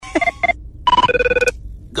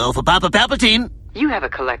Go for Papa Palpatine. You have a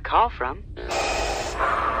collect call from Darth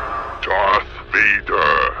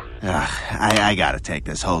Vader. I gotta take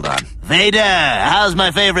this. Hold on. Vader, how's my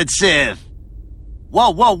favorite Sith?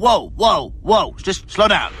 Whoa. Just slow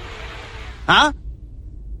down. Huh?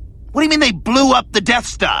 What do you mean they blew up the Death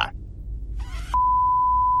Star?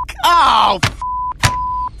 Oh,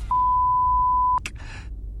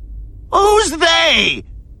 who's they?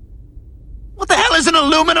 What the hell is an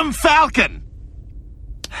aluminum falcon?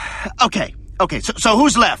 Okay, so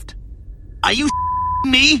who's left? Are you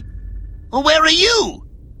me? Well, where are you?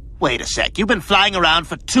 Wait a sec, you've been flying around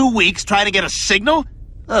for 2 weeks trying to get a signal?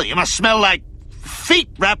 Oh, you must smell like feet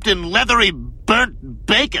wrapped in leathery, burnt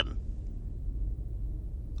bacon.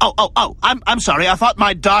 Oh, I'm sorry, I thought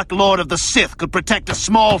my Dark Lord of the Sith could protect a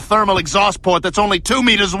small thermal exhaust port that's only 2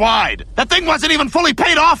 meters wide. That thing wasn't even fully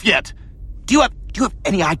paid off yet. Do you have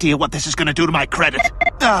any idea what this is going to do to my credit?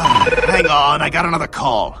 Hang on, I got another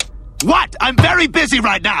call. What? I'm very busy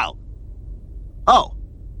right now. Oh,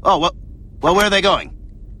 well, where are they going?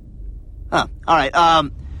 Huh, all right,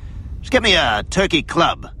 just get me a turkey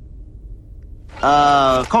club.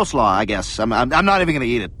 Coleslaw, I guess. I'm not even going to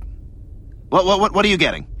eat it. What are you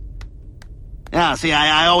getting? Yeah, see,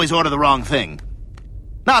 I always order the wrong thing.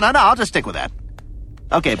 No, I'll just stick with that.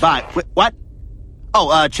 Okay, bye. What?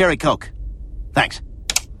 Oh, cherry Coke. Thanks.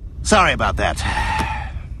 Sorry about that.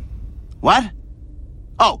 What?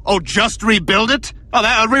 Oh, just rebuild it? Oh,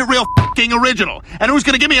 that real f***ing original. And who's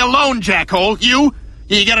gonna give me a loan, jackhole? You?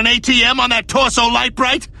 You got an ATM on that torso light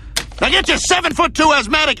bright? Now get your 7'2"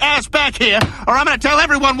 asthmatic ass back here, or I'm gonna tell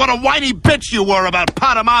everyone what a whiny bitch you were about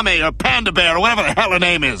Padamame or Panda Bear or whatever the hell her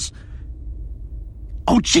name is.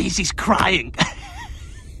 Oh, jeez, he's crying.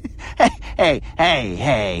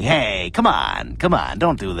 Hey, come on,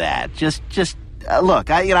 don't do that. Just, look,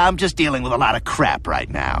 I'm just dealing with a lot of crap right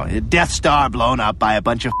now. Death Star blown up by a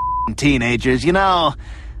bunch of teenagers, I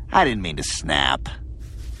didn't mean to snap.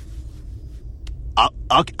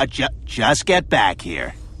 Okay, just get back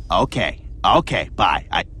here. Okay, bye.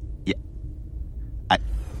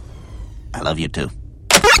 I love you too.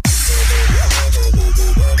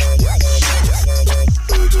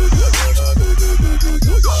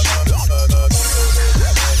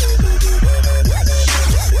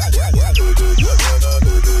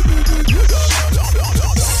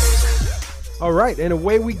 All right, and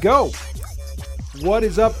away we go. What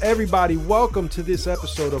is up, everybody? Welcome to this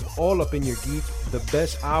episode of All Up in Your Geek, the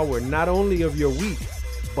best hour not only of your week,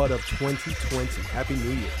 but of 2020. Happy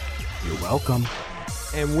New Year. You're welcome.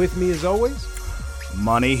 And with me, as always,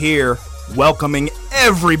 Money here, welcoming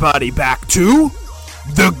everybody back to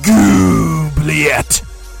the Goobliet.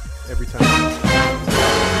 Every time.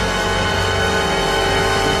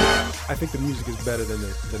 I think the music is better than the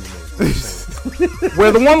name.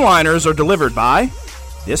 Where the one-liners are delivered by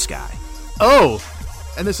this guy. Oh,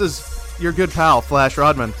 and this is your good pal, Flash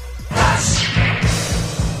Rodman.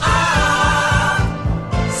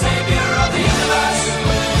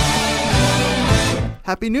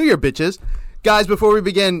 Happy New Year, bitches. Guys, before we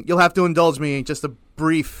begin, you'll have to indulge me just a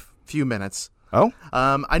brief few minutes. Oh?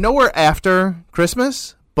 I know we're after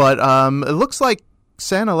Christmas, but it looks like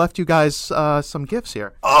Santa left you guys some gifts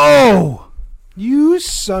here. Oh! You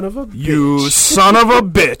son of a bitch. You son of a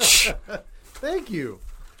bitch. Thank you.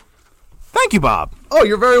 Thank you, Bob. Oh,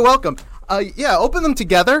 you're very welcome. Yeah, open them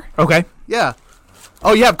together. Okay. Yeah.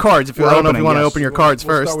 Oh, you have cards. I don't know if you want to open your cards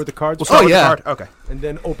We'll first. start with the cards. We'll start with yeah. the card. Okay. And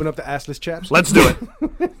then open up the assless chaps. Let's do it.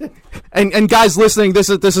 And guys listening, this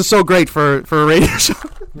is so great for a radio show.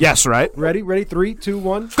 Yes, right? Ready? 3, 2,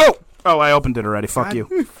 1. Go! Oh, I opened it already. Fuck you.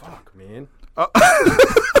 Fuck, man.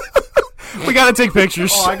 We gotta take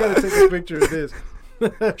pictures. Oh, I gotta take a picture of this.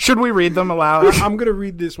 Should we read them aloud? I'm gonna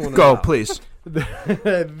read this one. Go, aloud. please.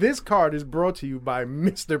 This card is brought to you by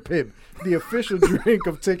Mr. Pibb, the official drink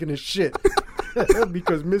of taking a shit.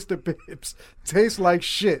 Because Mr. Pibbs tastes like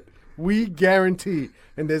shit. We guarantee.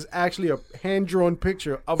 And there's actually a hand-drawn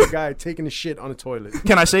picture of a guy taking a shit on a toilet.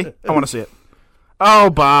 Can I see? I want to see it. Oh,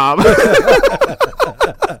 Bob.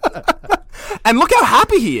 And look how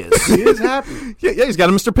happy he is. He is happy. Yeah, he's got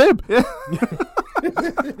a Mr. Pibb. Yeah.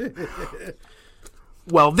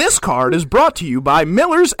 Well, this card is brought to you by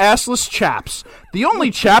Miller's Assless Chaps, the only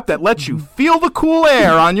chap that lets you feel the cool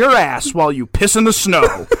air on your ass while you piss in the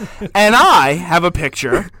snow. And I have a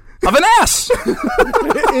picture of an ass.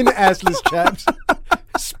 In assless chaps.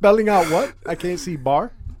 Spelling out what? I can't see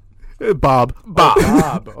bar. Bob.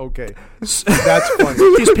 Bob. Okay. That's funny.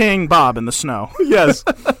 He's peeing Bob in the snow. Yes.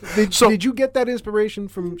 Did you get that inspiration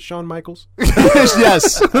from Shawn Michaels?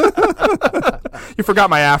 Yes. You forgot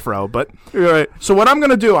my afro, but you're right. So what I'm going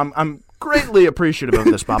to do, I'm greatly appreciative of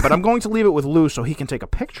this, Bob, but I'm going to leave it with Lou so he can take a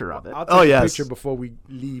picture of it. I'll take a yes. picture before we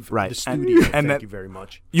leave Right. the studio. And Thank that- you very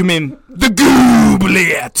much. You mean the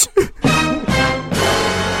Gooblet?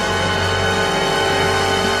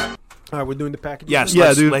 All right, we're doing the package. Yes. Yeah,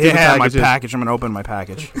 let's- do the my packages. package. I'm going to open my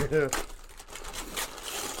package.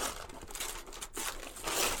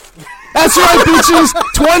 That's right, bitches.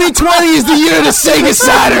 2020 is the year of the Sega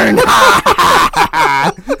Saturn.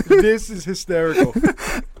 This is hysterical.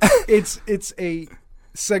 It's a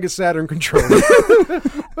Sega Saturn controller.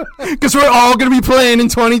 Because we're all going to be playing in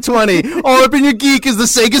 2020. All Up in Your Geek is the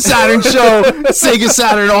Sega Saturn show. Sega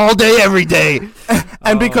Saturn all day, every day.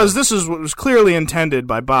 And because this is what was clearly intended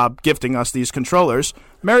by Bob gifting us these controllers,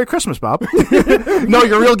 Merry Christmas, Bob. No,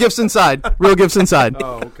 your real gifts inside. Real gifts inside.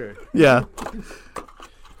 Oh, okay. Yeah.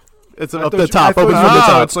 It's up thought the you- top. I thought Opens you- from the Oh,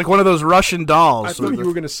 top. it's like one of those Russian dolls. I thought you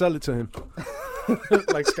were gonna sell it to him,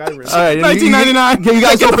 like Skyrim. All right, and 1999. You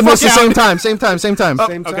guys Get the open this fuck at the out. same time. Same time. Same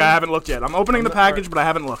Okay, time? I haven't looked yet. I'm opening the package, but I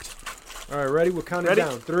haven't looked. All right, ready? We're counting Ready?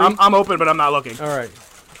 down. 3. I'm open, but I'm not looking. All right.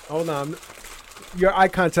 Hold on. Your eye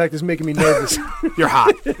contact is making me nervous. You're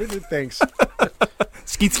hot. Thanks.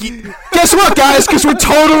 Skeet skeet. Guess what, guys? Because we're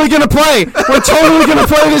totally going to play. We're totally going to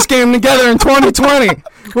play this game together in 2020.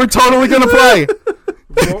 We're totally going to play.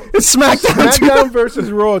 It's SmackDown. SmackDown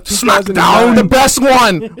versus Raw 2009. SmackDown, the best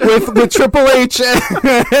one with Triple H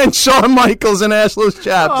and Shawn Michaels and Ashley's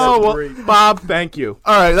Chaps. Oh, well, great. Bob, thank you.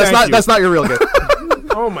 All right, Thank you. that's not your real gift.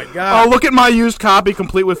 Oh my Oh, God. look at my used copy,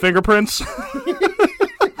 complete with fingerprints.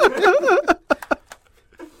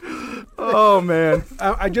 Oh, man.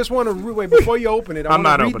 I just want to wait before you open it. I I'm want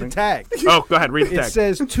not to read opening. the tag. Oh, go ahead, read the It tag.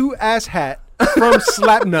 says "To Ass Hat" from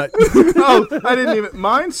Slapnut. Oh, I didn't even.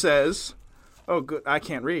 Mine says. Oh, good. I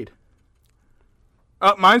can't read.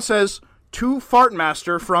 Mine says "To Fart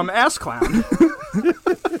Master from Ass Clown."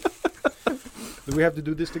 Do we have to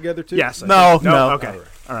do this together too? Yes. I No, think. no. Okay.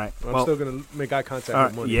 All right. I'm Well, still gonna make eye contact all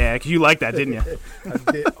with right. money. Yeah, because you like that, didn't you?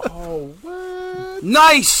 I did. Oh, what?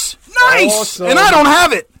 Nice. Nice. Awesome. And I don't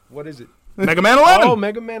have it. What is it? Mega Man 11. Oh,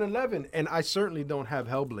 Mega Man 11, and I certainly don't have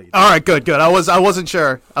Hellblade. All right, good. I wasn't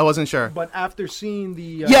sure. But after seeing the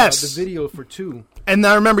Yes. the video for 2, And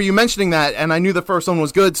I remember you mentioning that, and I knew the first one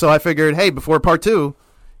was good, so I figured, hey, before part 2, you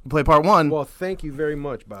play part 1. well, thank you very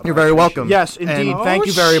much, Bob. You're I very appreciate welcome. Yes, indeed. And- Thank Oh,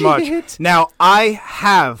 you very much. shit. Now, I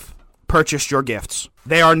have purchased your gifts.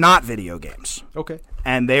 They are not video games, it. Okay.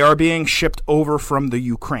 and they are being shipped over from the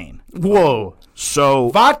Ukraine. Whoa. So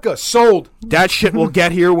Vodka sold. that shit will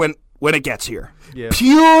get here when it gets here. Yeah.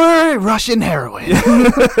 Pure Russian heroin.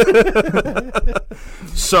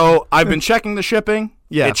 So I've been checking the shipping.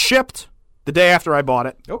 Yeah. It shipped the day after I bought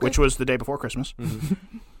it, Okay. which was the day before Christmas.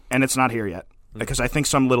 And it's not here yet because I think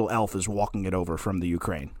some little elf is walking it over from the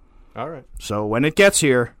Ukraine. All right. So when it gets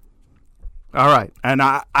here, All right. and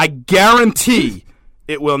I guarantee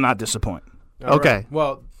it will not disappoint. All Okay. right.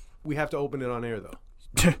 Well, we have to open it on air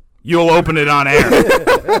though. You'll open it on air.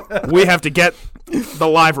 We have to get the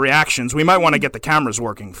live reactions. We might want to get the cameras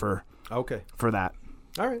working for Okay. that.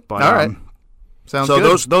 All right. But, All right. Sounds so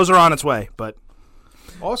good. those are on its way. But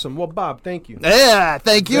Awesome. Well, Bob, thank you. Yeah,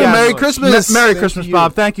 thank you. Yeah, Merry much. Christmas. Merry Same Christmas, to you.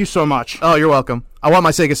 Bob. Thank you so much. Oh, you're welcome. I want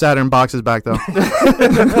my Sega Saturn boxes back, though.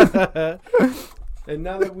 And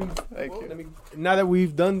now that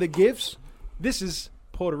we've done the gifts, this is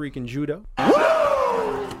Puerto Rican judo.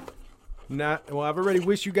 Well, I've already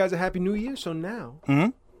wished you guys a happy New Year, so now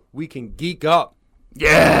we can geek up.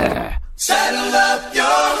 Yeah.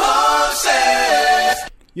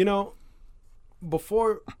 You know,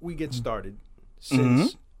 before we get started,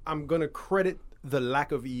 since I'm gonna credit the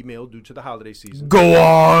lack of email due to the holiday season, Go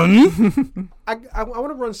on. I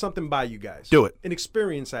want to run something by you guys. Do it. An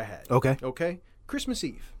experience I had. Okay. Okay. Christmas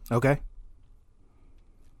Eve, Okay.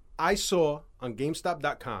 I saw on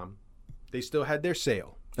GameStop.com they still had their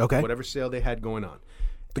sale. Okay. Whatever sale they had going on.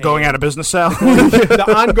 The going out of business sale. The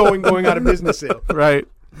ongoing going out of business sale. Right.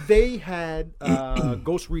 They had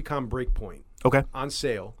Ghost Recon Breakpoint Okay. on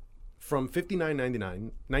sale from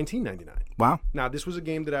 $59.99, $19.99. Wow. Now this was a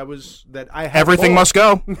game that I had Everything bought. must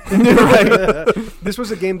go. This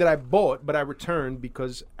was a game that I bought, but I returned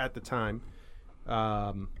because at the time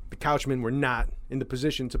the Couchmen were not in the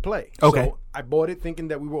position to play. Okay. So I bought it thinking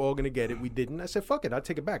that we were all going to get it. We didn't. I said, "Fuck it, I'll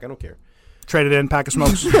take it back. I don't care." Traded in, pack of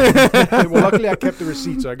smokes. Well, luckily I kept the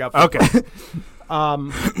receipt, so I got. Okay.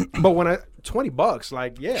 But when $20,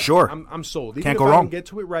 like yeah, Sure. I'm sold. Even Can't if go I wrong. don't get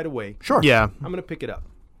to it right away, Sure. Yeah. I'm gonna pick it up.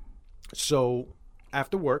 So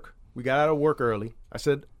after work, we got out of work early. I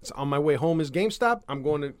said, on my way home is GameStop. I'm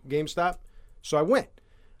going to GameStop. So I went.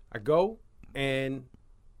 I go and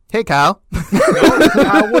Hey, Kyle.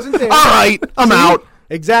 I wasn't there. All right, I'm out.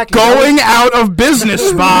 Exactly. Going out of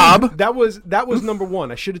business, Bob. That was number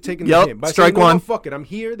one. I should have taken Yep, the hint. But I strike said, you know one. what, fuck it. I'm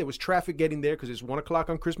here. There was traffic getting there because it's 1 o'clock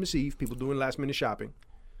on Christmas Eve. People doing last minute shopping.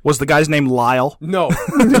 Was the guy's name Lyle? No,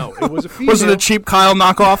 it was a female. Was it a cheap Kyle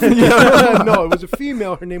knockoff? No, it was a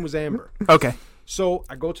female. Her name was Amber. Okay. So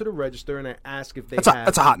I go to the register and I ask if they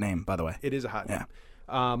That's a hot name, by the way. It is a hot Yeah.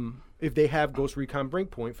 name. If they have Ghost Recon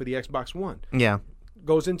Breakpoint for the Xbox One. Yeah.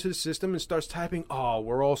 Goes into the system and starts typing, oh,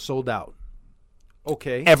 we're all sold out.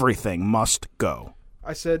 Okay. Everything must go.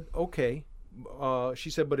 I said, okay. She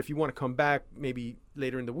said, but if you want to come back maybe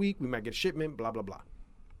later in the week, we might get a shipment, blah, blah, blah.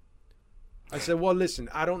 I said, well, listen,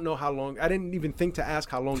 I don't know how long. I didn't even think to ask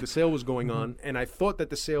how long the sale was going on, and I thought that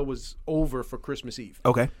the sale was over for Christmas Eve.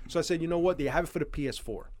 Okay. So I said, you know what? Do you have it for the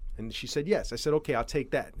PS4? And she said, yes. I said, okay, I'll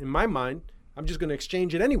take that. In my mind, I'm just going to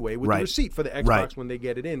exchange it anyway with Right. the receipt for the Xbox Right. when they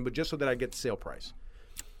get it in, but just so that I get the sale price.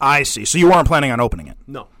 I see. So you weren't planning on opening it?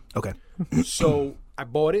 No. Okay. So I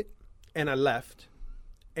bought it, and I left.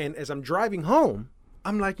 And as I'm driving home,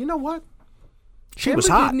 I'm like, you know what? She Amber was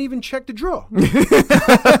hot. didn't even check the drawer.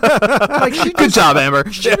 Like Good job, Amber.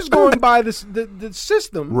 She was going by the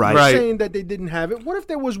system, Right. saying that they didn't have it. What if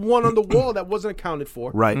there was one on the wall that wasn't accounted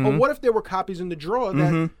for? Right. Or what if there were copies in the drawer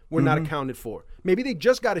that were not accounted for? Maybe they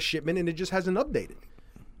just got a shipment and it just hasn't updated.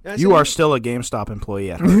 And I You said, are still a GameStop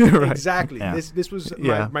employee. At heart. Exactly. Yeah. This was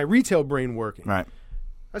Yeah. my retail brain working. Right.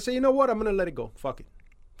 I said, you know what? I'm going to let it go. Fuck it.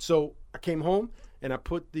 So I came home and I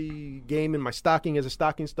put the game in my stocking as a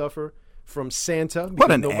stocking stuffer from Santa. What because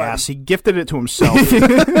an nobody- ass. He gifted it to himself.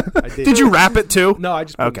 I did. Did you wrap it too? No, I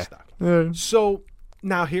just put it in Okay. the stocking. So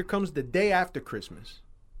now here comes the day after Christmas,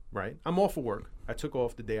 right? I'm off of work. I took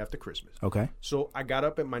off the day after Christmas. Okay. So I got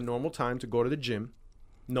up at my normal time to go to the gym,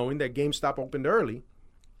 knowing that GameStop opened early.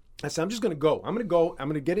 I said, I'm just going to go. I'm going to go. I'm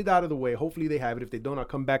going to get it out of the way. Hopefully they have it. If they don't, I'll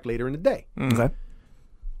come back later in the day. Okay.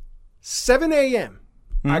 7 a.m.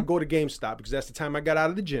 I go to GameStop because that's the time I got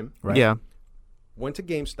out of the gym. Right. Yeah. Went to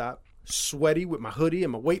GameStop, sweaty with my hoodie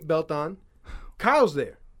and my weight belt on. Kyle's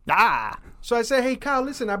there. Ah. So I said, hey, Kyle,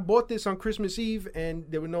 listen, I bought this on Christmas Eve and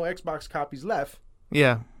there were no Xbox copies left.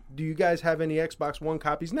 Yeah. Do you guys have any Xbox One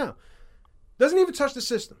copies now? Doesn't even touch the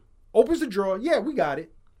system. Opens the drawer. Yeah, we got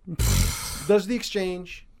it. Does the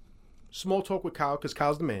exchange. Small talk with Kyle because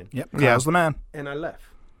Kyle's the man. Yep. Kyle's the man. And I left.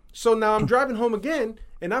 So now I'm driving home again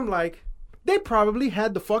and I'm like, they probably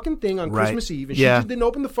had the fucking thing on Right. Christmas Eve and Yeah. she just didn't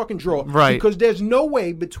open the fucking drawer. Right. Because there's no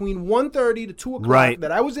way between 1:30 to 2 o'clock Right.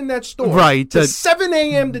 that I was in that store Right. to That- 7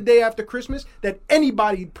 a.m. the day after Christmas that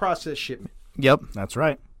anybody processed shipment. Yep. That's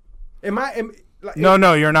right.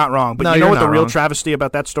 No, you're not wrong. But No, you know you're what the not real wrong. travesty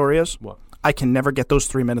about that story is? What? I can never get those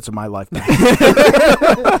 3 minutes of my life back.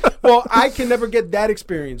 Well, I can never get that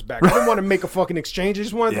experience back. I didn't want to make a fucking exchange. I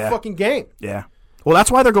just wanted Yeah. the fucking game. Yeah. Well,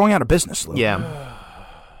 that's why they're going out of business, Lou. Yeah.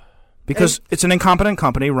 Because it's an incompetent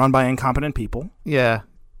company run by incompetent people. Yeah.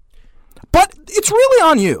 But it's really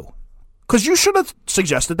on you. Because you should have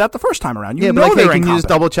suggested that the first time around. You Yeah, know but like, they're can you just incompetent.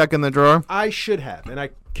 double check in the drawer? I should have. And I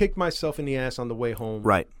kicked myself in the ass on the way home.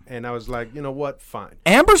 Right. And I was like, you know what? Fine.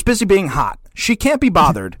 Amber's busy being hot. She can't be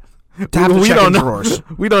bothered to have to check in drawers.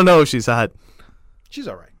 We don't know if she's hot. She's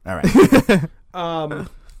all right. All right.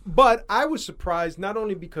 But I was surprised not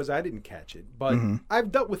only because I didn't catch it, but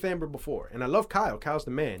I've dealt with Amber before, and I love Kyle. Kyle's the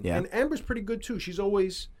man, Yeah. and Amber's pretty good too. She's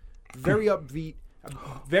always very upbeat,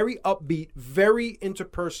 very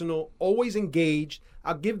interpersonal, always engaged.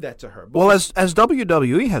 I'll give that to her. But Well, as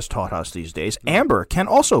WWE has taught us these days, Amber can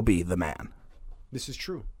also be the man. this is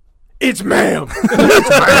true. It's ma'am.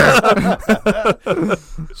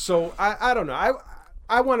 So I don't know.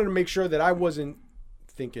 I wanted to make sure that I wasn't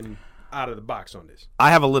thinking out of the box on this.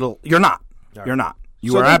 I have a little. You're not. You're not.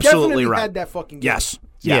 You So are they absolutely definitely right. Had that fucking game. Yes.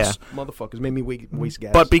 Yes. Motherfuckers made me waste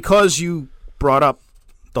gas. But because you brought up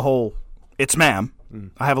the whole "it's ma'am,"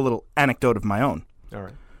 I have a little anecdote of my own. all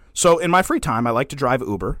right. So in my free time, I like to drive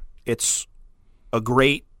Uber. It's a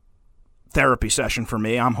great therapy session for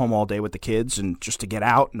me. I'm home all day with the kids, and just to get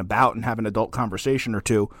out and about and have an adult conversation or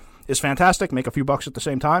two is fantastic. Make a few bucks at the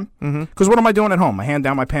same time. Because what am I doing at home? I hand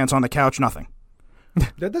down my pants on the couch, nothing.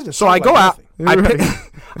 That doesn't. So sound I go like out. nothing.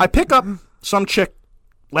 I pick up some chick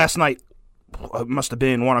last night. It must have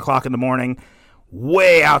been 1 o'clock in the morning.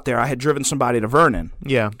 Way out there. I had driven somebody to Vernon.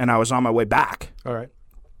 Yeah. And I was on my way back. All right.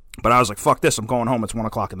 But I was like, fuck this. I'm going home. It's 1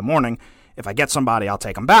 o'clock in the morning. If I get somebody, I'll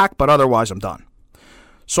take them back. But otherwise, I'm done.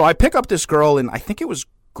 So I pick up this girl in, I think it was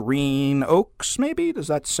Green Oaks, maybe? Does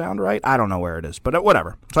that sound right? I don't know where it is, but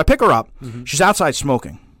whatever. So I pick her up. She's outside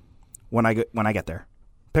smoking when I get there.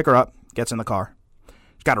 Pick her up, gets in the car.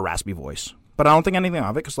 She's got a raspy voice. But I don't think anything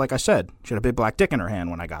of it because, like I said, she had a big black dick in her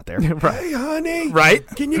hand when I got there. Hey, honey. Right?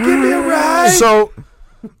 Can you give me a ride? So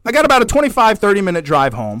I got about a 25, 30-minute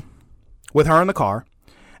drive home with her in the car,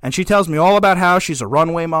 and she tells me all about how she's a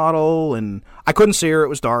runway model, and I couldn't see her. It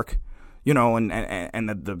was dark, you know, and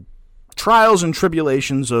the trials and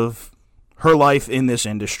tribulations of her life in this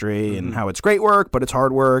industry and how it's great work, but it's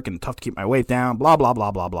hard work and tough to keep my weight down, blah, blah, blah,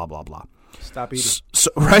 blah, blah, blah, blah. Stop eating.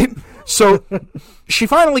 Right? So she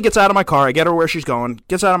finally gets out of my car. I get her where she's going,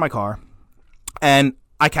 gets out of my car, and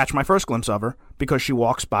I catch my first glimpse of her because she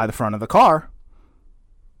walks by the front of the car.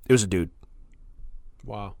 It was a dude.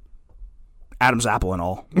 Wow. Adam's apple and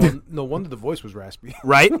all. Well, no wonder the voice was raspy.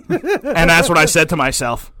 Right? And that's what I said to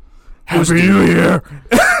myself. Happy New Year.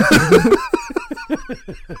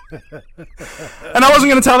 And I wasn't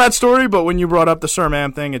going to tell that story, but when you brought up the Sir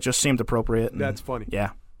Ma'am thing, it just seemed appropriate. And That's funny.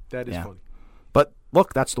 yeah. That is Yeah. funny. But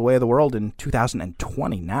look, that's the way of the world in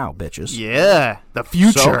 2020 now, bitches. Yeah, the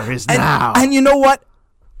future is now. And you know what?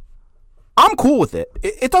 I'm cool with it.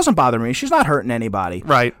 It doesn't bother me. She's not hurting anybody.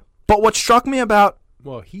 Right. But what struck me about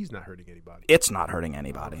Well, he's not hurting anybody. it's not hurting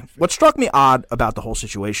anybody. What struck me odd about the whole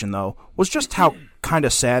situation, though, was just how kind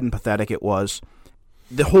of sad and pathetic it was.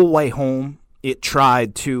 The whole way home, it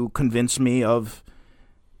tried to convince me of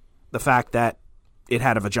the fact that it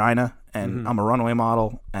had a vagina, and I'm a runway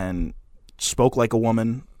model, and spoke like a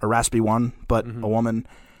woman, a raspy one, but a woman.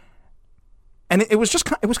 And it was just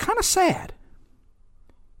it was kind of sad.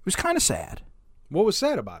 It was kind of sad. What was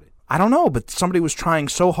sad about it? I don't know, but somebody was trying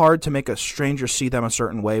so hard to make a stranger see them a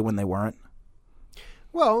certain way when they weren't.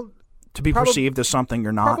 Well, To be perceived as something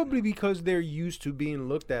you're not. probably because they're used to being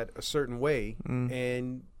looked at a certain way,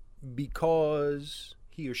 and because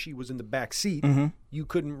he or she was in the back seat, you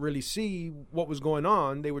couldn't really see what was going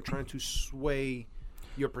on. They were trying to sway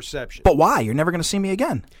your perception. But why? You're never going to see me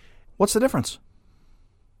again. What's the difference?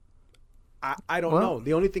 I don't know.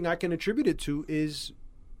 The only thing I can attribute it to is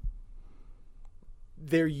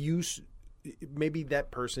they're used. Maybe that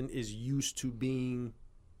person is used to being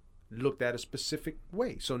looked at a specific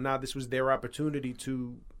way. So now this was their opportunity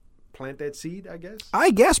to plant that seed, I guess. I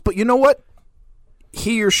guess, but you know what?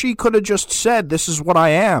 He or she could have just said, "This is what I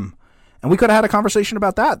am." And we could have had a conversation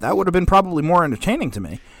about that. That would have been probably more entertaining to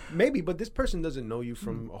me. Maybe, but this person doesn't know you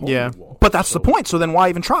from a hole Yeah. in the wall. But that's the point. So then why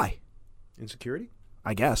even try? Insecurity?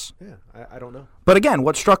 I guess. Yeah, I don't know. But again,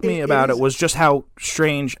 what struck me It about is- it was just how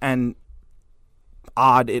strange and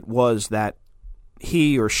odd it was that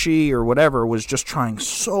he or she or whatever was just trying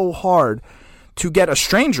so hard to get a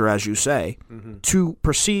stranger, as you say, to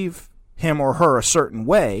perceive him or her a certain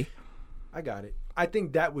way. I got it. I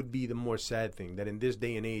think that would be the more sad thing, that in this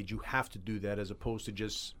day and age, you have to do that as opposed to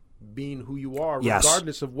just being who you are, Yes.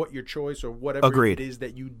 regardless of what your choice or whatever Agreed. it is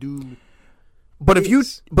that you do. But if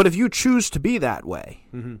is. you choose to be that way,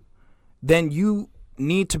 then you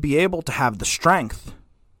need to be able to have the strength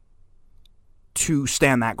to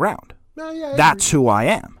stand that ground. No, yeah, I That's who I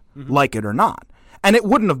am, like it or not. And it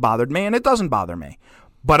wouldn't have bothered me, and it doesn't bother me.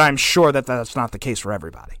 But I'm sure that that's not the case for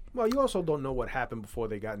everybody. Well, you also don't know what happened before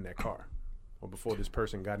they got in that car, or before this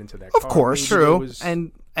person got into that Of car. course. Maybe there True. was-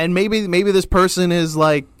 And maybe this person is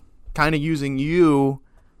like kind of using you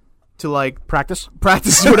to like Practice?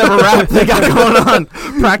 practice whatever rap they got going on.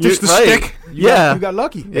 Practice the Right. stick. you Yeah. got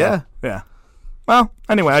lucky. Yeah. Yeah. Well,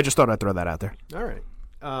 anyway, I just thought I'd throw that out there. All right.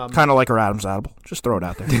 Kind of like her Adam's apple. Just throw it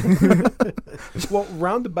out there. Well,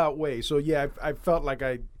 roundabout way. So yeah, I felt like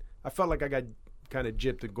I got kind of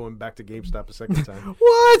gypped at going back to GameStop a second time.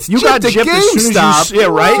 What? You got gypped as soon as you, yeah,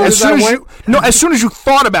 right. Well, As soon as as I you, as soon as you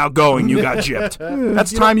thought about going, you got gypped.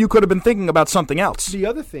 That's time you could have been thinking about something else. The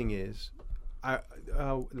other thing is,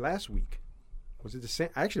 last week was it the same?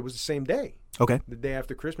 Actually, it was the same day. Okay, The day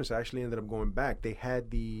after Christmas, I actually ended up going back. They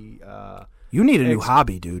had the you need a new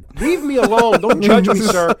hobby, dude. leave me alone. Don't judge me,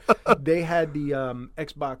 sir. They had the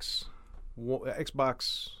Xbox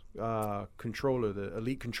controller, the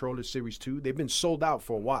Elite Controller Series 2. They've been sold out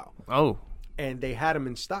for a while, Oh. and they had them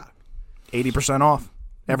in stock. 80% off.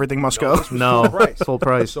 Everything must go. No. Full price. Full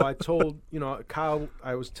price. So I told, Kyle,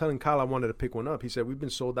 I was telling Kyle I wanted to pick one up. He said, we've been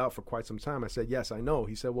sold out for quite some time. I said, yes, I know.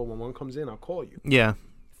 He said, well, when one comes in, I'll call you. Yeah.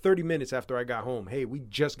 30 minutes after I got home, hey, we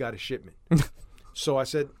just got a shipment. So I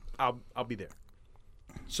said, I'll be there.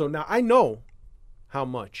 So now I know how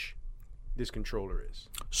much this controller is.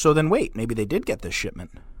 So then wait, maybe they did get this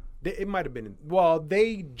shipment. It might have been,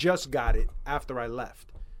 they just got it after I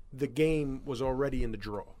left. The game was already in the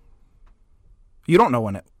drawer. You don't know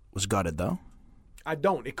when it was gutted, though. I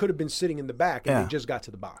don't. It could have been sitting in the back and Yeah. they just got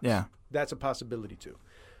to the box. Yeah. That's a possibility too.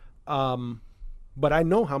 But I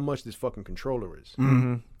know how much this fucking controller is.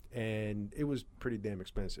 Mm-hmm. And it was pretty damn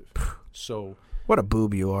expensive. So What a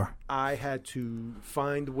boob you are. I had to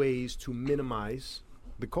find ways to minimize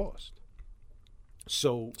the cost.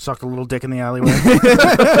 So Sucked a little dick in the alleyway.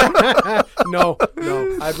 no,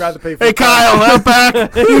 I'd rather pay for. Hey, Kyle, out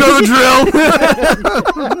back. You know the drill.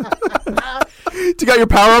 You got your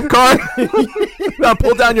power-up card? Now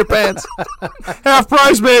pull down your pants. Half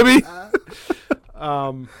price, baby.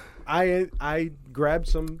 I grabbed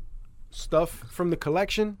some stuff from the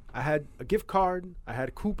collection. I had a gift card. I had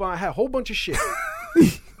a coupon. I had a whole bunch of shit.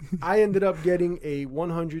 I ended up getting a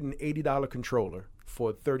 $180 controller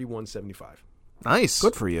for $31.75. Nice.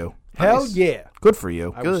 Good for you. Hell yeah. Good for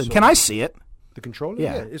you. I was Good. so Can I see it? The controller?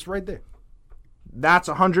 Yeah. Yeah, it's right there. That's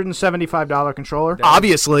a $175 controller.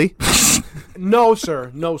 Obviously. No,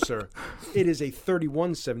 sir. No, sir. It is a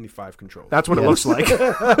 $31.75 controller. That's what it looks like. It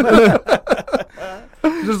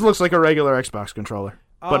just looks like a regular Xbox controller,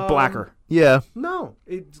 but blacker. Yeah. No,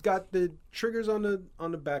 it's got the triggers on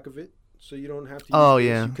the back of it, so you don't have to. Oh, use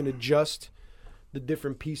this. yeah. You can adjust the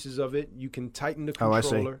different pieces of it. You can tighten the Oh, I see.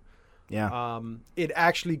 controller. Yeah. It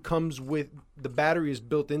actually comes with the battery is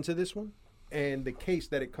built into this one, and the case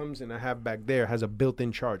that it comes in, I have back there, has a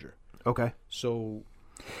built-in charger. Okay. So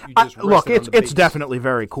you I- just rest look, it on it's the it's base. definitely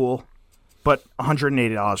very cool, but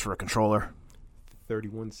 $180 for a controller.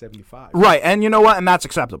 $31.75. Right, and you know what? And that's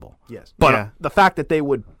acceptable. Yes. But Yeah. the fact that they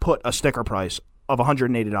would put a sticker price of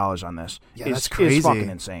 $180 on this is, that's crazy. is fucking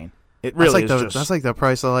insane. It really is just... That's like the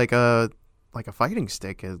price of like a fighting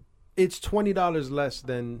stick. It's $20 less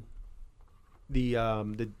than the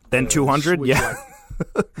Than 200? Switch Yeah.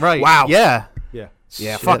 Lite. Right. Wow. Yeah. Yeah.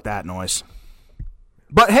 Yeah, Shit. fuck that noise.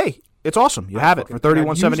 But hey, it's awesome. You have it for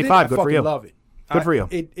 $31.75. Good for you. I love it. Good for you.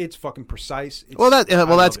 It's fucking precise. It's, Well, that's I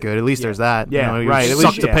love good. At least Yeah. there's that. Yeah, you right. You At suck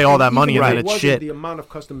least- to yeah. pay all that And money even and if then it it's wasn't, shit. The amount of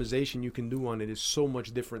customization you can do on it is so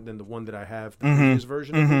much different than the one that I have, the previous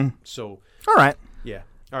version of it. So, All right. yeah.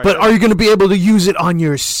 All right, But are you going to be able to use it on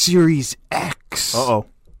your Series X? Uh-oh.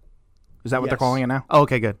 Is that what they're Yes. calling it now? Oh,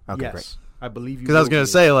 okay, good. Okay, yes, great. I believe you. Because I was will going be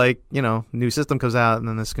to say, like, new system comes out and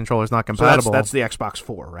then this controller's not So compatible. that's the Xbox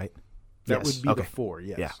 4, right? That yes. would be Okay. the 4.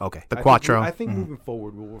 Yes. Yeah, okay. The I Quattro. Think moving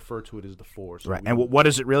forward, we'll refer to it as the 4. So Right. we And will- what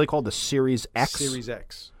is it really called? The Series X? Series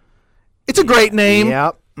X. It's a great name.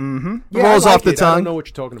 Yep. Mm-hmm. Yeah, Rolls I like off the it. I don't tongue. know what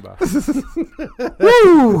you're talking about.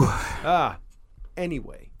 Woo!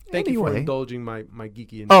 Anyway, thank you for Anyway. indulging my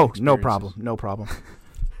geeky. Oh, no experiences. problem. No problem.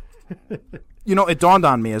 It dawned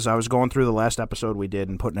on me as I was going through the last episode we did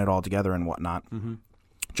and putting it all together and whatnot,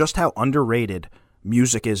 just how underrated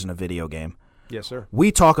music is in a video game. Yes, sir.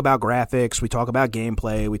 We talk about graphics, we talk about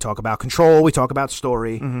gameplay, we talk about control, we talk about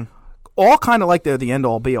story. All kind of like they're the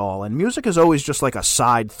end-all, be-all, and music is always just like a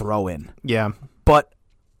side throw-in. Yeah. But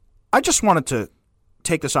I just wanted to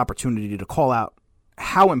take this opportunity to call out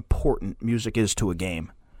how important music is to a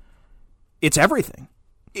game. It's everything.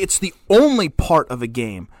 It's the only part of a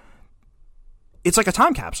game. It's like a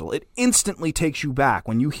time capsule. It instantly takes you back.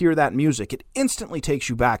 When you hear that music, it instantly takes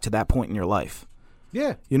you back to that point in your life.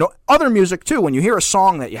 Yeah. Other music too, when you hear a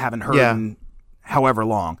song that you haven't heard Yeah. in however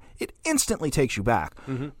long, it instantly takes you back.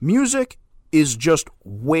 Music is just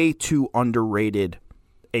way too underrated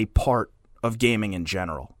a part of gaming in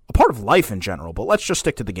general. A part of life in general, but let's just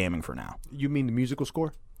stick to the gaming for now. You mean the musical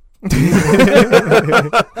score? No,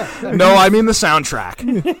 I mean the soundtrack.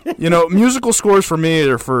 Musical scores for me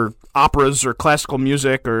are for operas or classical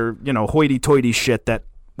music or, hoity-toity shit that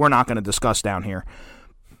we're not going to discuss down here.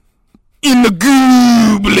 In the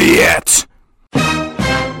Goobliette!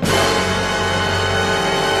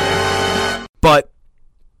 But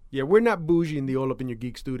Yeah, we're not bougie in the All Up in Your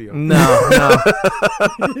Geek studio. No.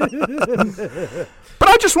 but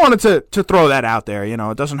I just wanted to throw that out there. It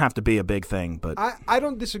doesn't have to be a big thing, but I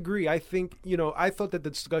don't disagree. I think, I thought that the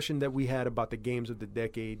discussion that we had about the games of the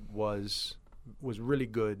decade was really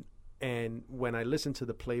good. And when I listened to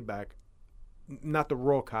the playback, not the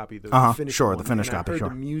raw copy, the finished sure, one, the finished and copy, I heard sure.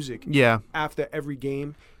 the music Yeah. after every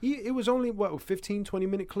game. It was only, 15,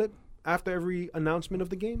 20-minute clip after every announcement of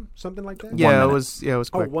the game? Something like that? Yeah, minute. it was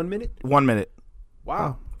Oh, quick. 1 minute? 1 minute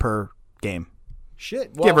Wow. per game.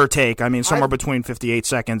 Shit. Give Well, or take. I mean, somewhere between 58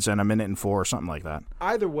 seconds and 1:04 or something like that.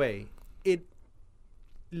 either way,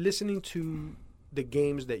 listening to the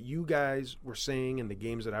games that you guys were saying and the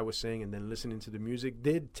games that I was saying and then listening to the music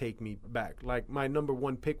did take me back. Like my number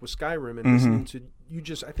one pick was Skyrim and listening to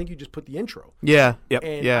I think you just put the intro. Yeah. Yep.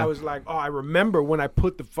 And Yeah. I was like, I remember when I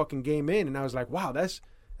put the fucking game in and I was like, wow, that's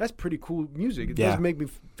pretty cool music. It Yeah. does make me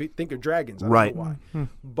think of dragons. I don't Right. know why.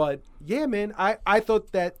 But yeah, man, I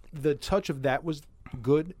thought that the touch of that was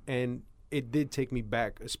good and it did take me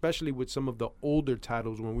back, especially with some of the older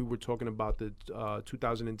titles when we were talking about the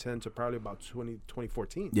 2010 to probably about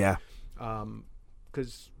 2014. Yeah.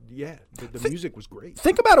 Because, the music was great.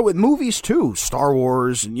 Think about it with movies too. Star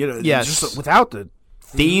Wars and Yes. just without the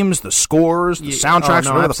themes, the scores, the soundtracks,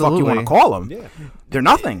 no, whatever the fuck you want absolutely. to call them. Yeah. They're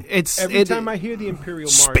nothing. Every time I hear the Imperial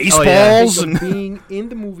March, Spaceballs I think and of being in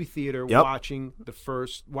the movie theater Yep. watching the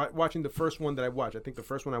first one that I watched. I think the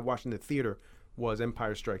first one I watched in the theater was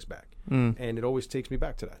Empire Strikes Back, and it always takes me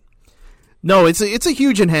back to that. No, it's a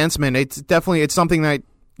huge enhancement. It's something that,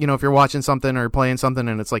 you know, if you're watching something or playing something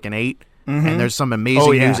and it's like an 8 and there's some amazing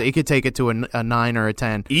Oh, yeah. music, it could take it to a 9 or a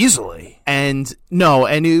 10. easily. And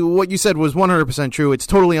what you said was 100% true. It's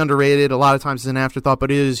totally underrated. A lot of times it's an afterthought, but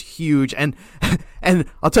it is huge. And and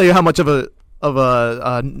I'll tell you how much of a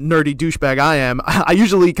nerdy douchebag I am. I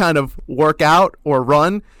usually kind of work out or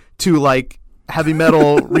run to like heavy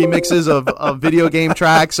metal remixes of video game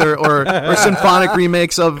tracks or symphonic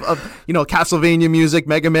remix of you know, Castlevania music,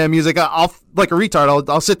 Mega Man music. I'll like a retard.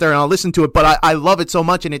 I'll sit there and I'll listen to it, but I love it so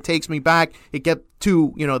much, and it takes me back. It gets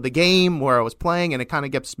to, you know, the game where I was playing, and it kind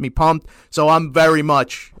of gets me pumped. So I'm very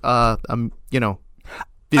much I'm, you know,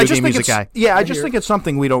 video game music guy. Yeah, I just think it's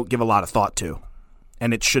something we don't give a lot of thought to,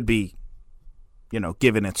 and it should be, you know,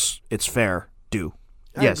 given its fair due.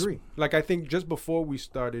 I Yes. agree. Like, I think just before we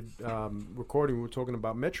started recording, we were talking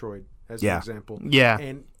about Metroid as an Yeah. example. Yeah.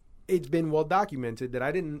 And it's been well documented that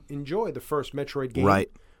I didn't enjoy the first Metroid game. Right.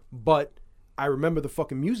 But I remember the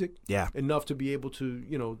fucking music Yeah. enough to be able to,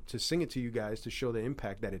 you know, to sing it to you guys to show the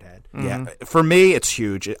impact that it had. Yeah, for me, it's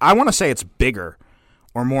huge. I want to say it's bigger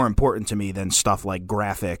or more important to me than stuff like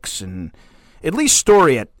graphics and at least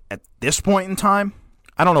story at this point in time.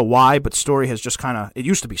 I don't know why, but story has just kind of, it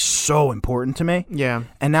used to be so important to me. Yeah.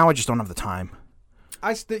 And now I just don't have the time.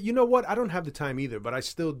 You know what? I don't have the time either, but I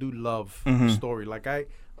still do love story. Like,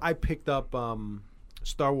 I picked up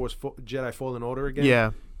Star Wars Jedi Fallen Order again.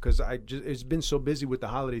 Yeah. Because it's been so busy with the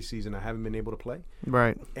holiday season, I haven't been able to play.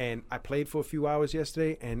 Right. And I played for a few hours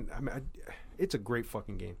yesterday, and I mean, it's a great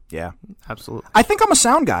fucking game. Yeah. Absolutely. I think I'm a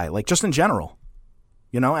sound guy, like just in general.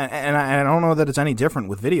 You know, and I don't know that it's any different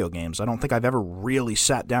with video games. I don't think I've ever really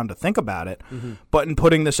sat down to think about it. But in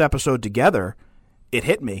putting this episode together, it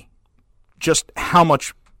hit me just how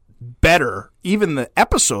much better even the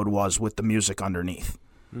episode was with the music underneath.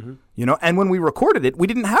 You know, and when we recorded it, we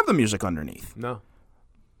didn't have the music underneath. No.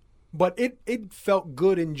 But it felt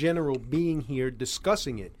good in general being here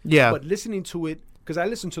discussing it. Yeah. But listening to it, because I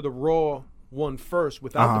listened to the raw one first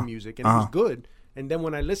without the music, and it was good. And then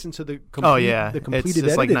when I listened to the completed it's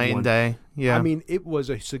edited like night one, and day. Yeah. I mean, it was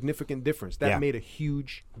a significant difference. That Yeah. made a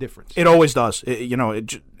huge difference. It always does.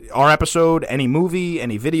 Our episode, any movie,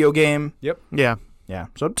 any video game. Yep. yeah. Yeah.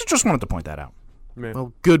 So just wanted to point that out. Man.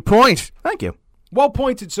 Well, good point. Thank you. Well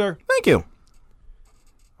pointed, sir. Thank you.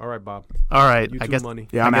 All right, Bob. All right. You I too, guess Money.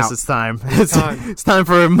 Yeah, I I'm guess out. it's time. time. It's time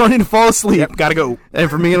for Money to fall asleep. Yep, gotta go. And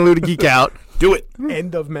for me and Lou to geek out. Do it.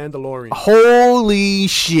 End of Mandalorian. Holy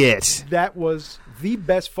shit. That was the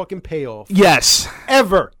best fucking payoff Yes.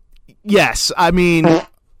 ever. Yes. I mean,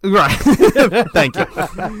 right. Thank you.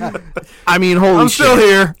 I mean, holy I'm shit. still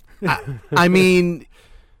here. I mean,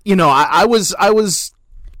 you know, I was,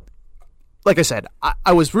 like I said,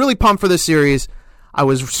 I was really pumped for this series. I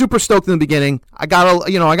was super stoked in the beginning. I got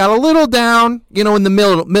a little down, you know, in the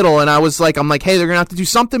middle, and I'm like, hey, they're gonna have to do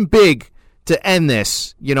something big to end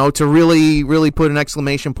this, you know, to really, really put an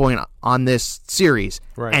exclamation point on this series.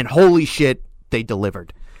 Right. And holy shit, they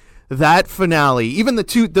delivered. That finale, even the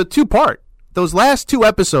two part, those last two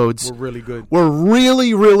episodes Were really good. were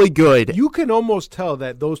really, really good. You can almost tell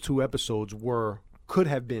that those two episodes could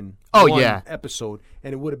have been Oh, one yeah. episode,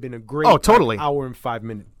 and it would have been a great Oh, totally. hour and 5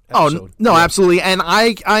 minute Oh episode. no, absolutely, and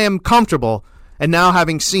I am comfortable. And now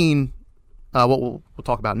having seen what we'll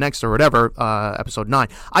talk about next or whatever, episode 9,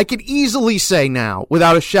 I could easily say now,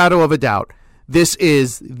 without a shadow of a doubt, this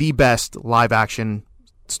is the best live action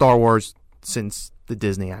Star Wars since the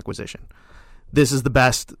Disney acquisition. This is the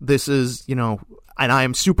best. This is, you know, and I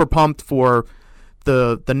am super pumped for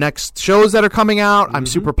the next shows that are coming out. I'm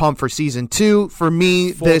super pumped for season 2. For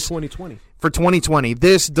me, For this 2020. for 2020,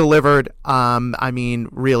 this delivered. I mean,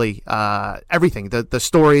 really, everything. The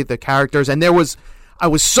story, the characters, and I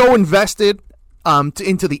was so invested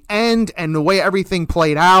into the end and the way everything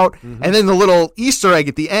played out, and then the little Easter egg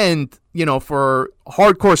at the end. You know, for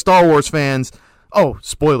hardcore Star Wars fans. Oh,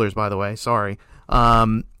 spoilers, by the way. Sorry.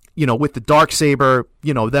 You know, with the Darksaber,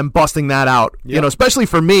 you know, them busting that out. Yep. You know, especially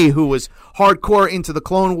for me, who was hardcore into the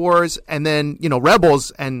Clone Wars and then, you know,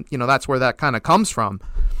 Rebels, and, you know, that's where that kind of comes from.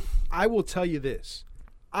 I will tell you this.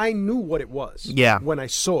 I knew what it was Yeah. when I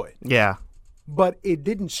saw it, Yeah. but it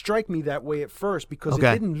didn't strike me that way at first because Okay.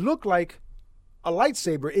 it didn't look like a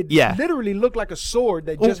lightsaber. It Yeah. literally looked like a sword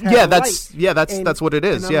that Well, just had yeah, light. that's what it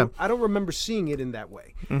is, And yeah. I don't remember seeing it in that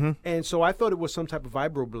way. And so I thought it was some type of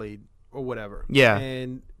vibroblade or whatever. Yeah.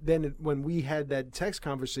 And then when we had that text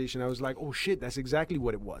conversation, I was like, oh shit, that's exactly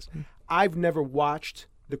what it was. I've never watched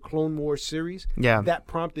the Clone Wars series. Yeah. That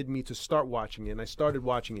prompted me to start watching it, and I started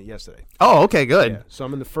watching it yesterday. Oh, okay, good. Yeah. So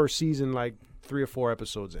I'm in the first season, like 3 or 4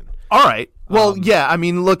 episodes in. All right. Well, yeah. I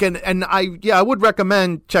mean, look, and I would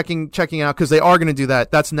recommend checking out because they are going to do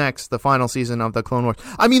that. That's next, the final season of the Clone Wars.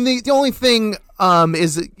 I mean, the only thing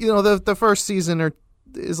is the first season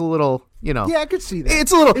is a little, Yeah, I could see that.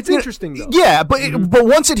 It's a little. It's interesting though. Yeah, but but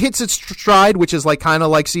once it hits its stride, which is like kind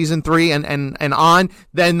of like season 3 and on,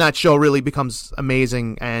 then that show really becomes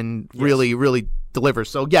amazing and really delivers.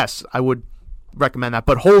 So yes, I would recommend that.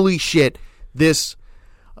 But holy shit, this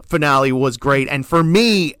finale was great. And for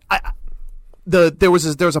me, there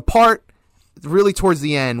was a part really towards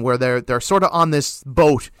the end where they're sort of on this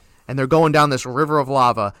boat and they're going down this river of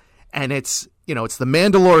lava, and it's it's the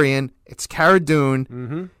Mandalorian, it's Cara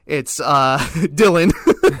Dune, it's Dylan.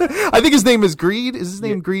 I think his name is Greed. Is his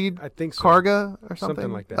name Greed? I think so. Karga or something?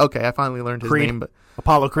 Something like that. Okay, I finally learned his Creed. name. But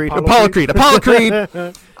Apollo Creed. Apollo Creed.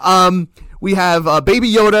 We have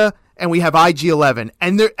Baby Yoda and we have IG-11,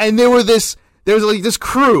 and there was like this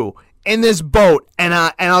crew in this boat, and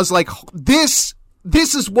I was like, this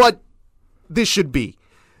is what this should be.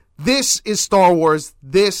 This is Star Wars.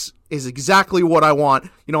 This is exactly what I want.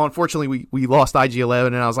 Unfortunately, we lost IG-11,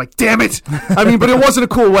 and I was like, damn it. I mean, but it wasn't a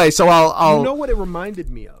cool way, so I'll. You know what it reminded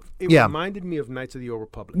me of? It reminded me of Knights of the Old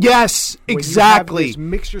Republic. Yes, where exactly. You have this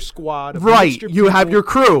mixture squad. Of right. mixture You have people. your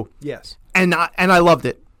crew. Yes. And I loved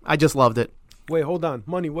it. I just loved it. Wait, hold on.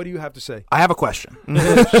 Money, what do you have to say? I have a question.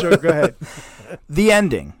 Sure, go ahead. The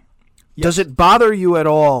ending. Does it bother you at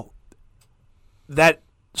all that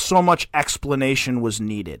so much explanation was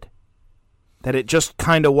needed? That it just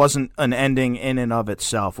kind of wasn't an ending in and of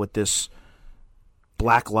itself with this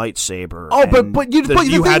black lightsaber. Oh, and but you you the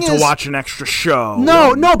had thing to is, watch an extra show.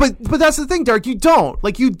 No, but that's the thing, Derek. You don't.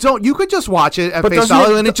 You could just watch it at But face doesn't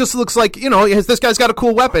value, it- and it just looks like this guy's got a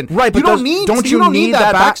cool weapon. Right, but you don't need. don't you you need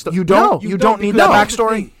that backstory. You don't. No. You don't need because that here's the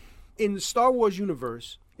backstory? thing. In the Star Wars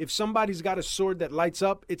universe, if somebody's got a sword that lights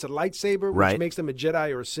up, it's a lightsaber, which Right. makes them a Jedi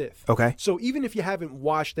or a Sith. Okay. So even if you haven't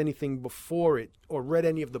watched anything before it or read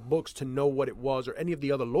any of the books to know what it was or any of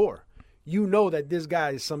the other lore, you know that this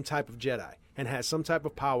guy is some type of Jedi and has some type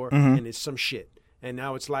of power and is some shit. And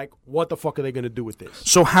now it's like, what the fuck are they going to do with this?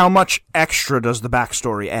 So how much extra does the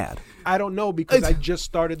backstory add? I don't know because I just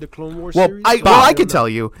started the Clone Wars Well, series. I don't can know. tell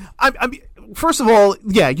you. I mean, first of all,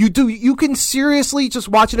 yeah, you do. You can seriously just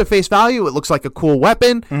watch it at face value. It looks like a cool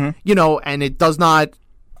weapon, and it does not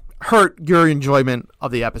hurt your enjoyment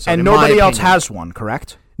of the episode. And in my nobody else opinion. has one,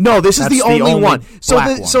 correct? No, this is That's the only one. So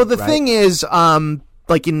black the one, thing is,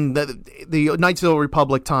 like in the Knightsville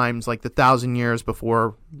Republic times, like the 1,000 years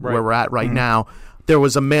before where we're at right now, there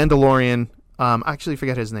was a Mandalorian. I actually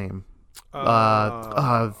forget his name.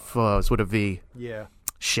 It's with a V. Yeah.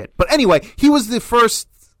 Shit. But anyway, he was the first,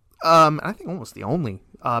 I think almost the only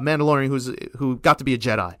Mandalorian who got to be a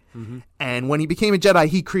Jedi. And when he became a Jedi,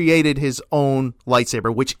 he created his own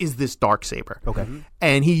lightsaber, which is this dark saber. Okay.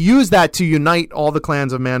 And he used that to unite all the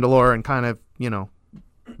clans of Mandalore and kind of,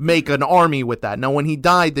 make an army with that. Now, when he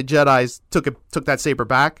died, the Jedis took that saber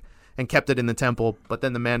back and kept it in the temple. But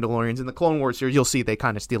then the Mandalorians in the Clone Wars series, you'll see they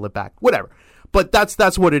kind of steal it back. Whatever. But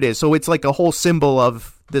that's what it is. So it's like a whole symbol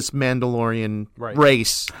of this Mandalorian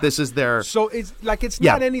race. This is their... So it's like it's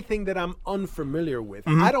Yeah. not anything that I'm unfamiliar with.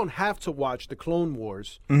 I don't have to watch the Clone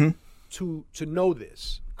Wars to know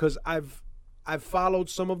this because I've followed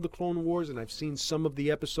some of the Clone Wars and I've seen some of the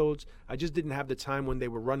episodes. I just didn't have the time when they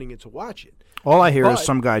were running it to watch it. All I hear But- is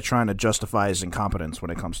some guy trying to justify his incompetence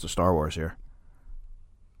when it comes to Star Wars here.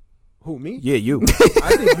 Who, me? Yeah, you.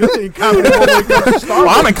 I think you're incompetent when it comes to Star Well,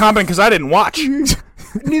 I'm Wars. incompetent because I didn't watch.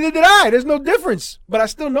 Neither did I. There's no difference. But I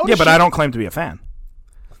still know. Yeah, but I don't claim to be a fan.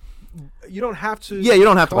 You don't have to. Yeah, you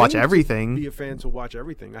don't have to watch claim everything. Be a fan to watch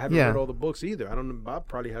everything. I haven't Yeah. read all the books either. I don't know. Bob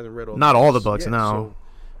probably hasn't read all. Not the all books the books, yet. no.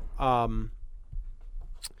 So,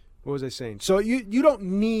 what was I saying? So you don't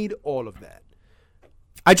need all of that.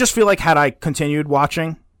 I just feel like had I continued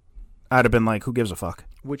watching, I'd have been like, who gives a fuck?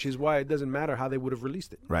 Which is why it doesn't matter how they would have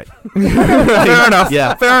released it. Right. Fair enough.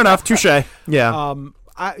 Yeah. Fair enough. Touche. Yeah.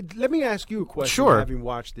 Let me ask you a question. Sure. Having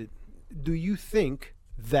watched it, do you think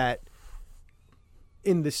that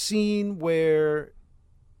in the scene where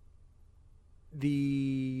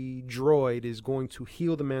the droid is going to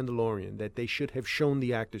heal the Mandalorian, that they should have shown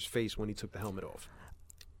the actor's face when he took the helmet off?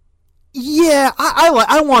 Yeah,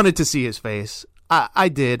 I wanted to see his face. I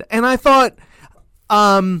did, and I thought,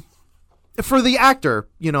 for the actor,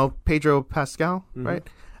 Pedro Pascal, right?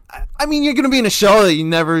 I mean, you're going to be in a show that you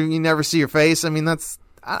never see your face. I mean, that's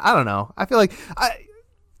I don't know. I feel like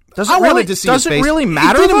Does I it really, wanted to see does his it face. really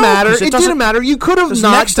matter? It didn't though? matter. 'Cause It doesn't- didn't matter. You could have This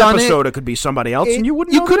not next done episode, it. it could be somebody else, and you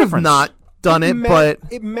wouldn't. You know could the have difference. not done it, but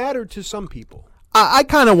it mattered to some people. I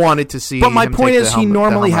kind of wanted to see. But my him point take is, the he helmet-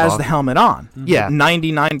 normally has off. the helmet on. Yeah.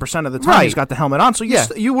 99% of the time, Right. he's got the helmet on. So Yeah.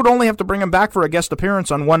 you would only have to bring him back for a guest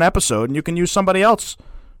appearance on one episode, and you can use somebody else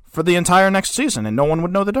for the entire next season, and no one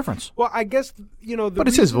would know the difference. Well, I guess the But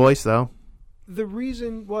it's his voice, though. The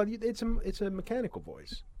reason, well, it's a mechanical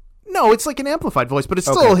voice. No, it's like an amplified voice, but it's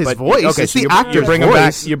Okay, still his but- voice. Okay, it's so the you actor's bring him back.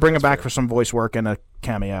 voice. You bring him back for some voice work and a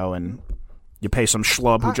cameo, and you pay some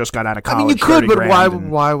schlub who just got out of college. I mean, you could, 30 but grand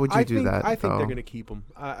and- why would you I do think, that? I think though? they're going to keep him.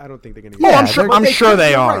 I don't think they're going to. Yeah, Oh, I'm sure. they're- I'm they sure could-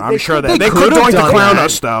 they you're are. right, I'm they sure could- they they could could've going to done clown that.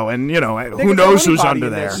 us though, and They who could knows throw who's anybody under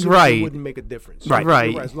in there. suit, Right. It wouldn't make a difference. Right.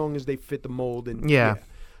 Right. As long as they fit the mold and Yeah.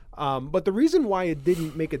 But the reason why it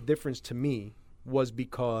didn't make a difference to me was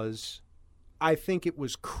because I think it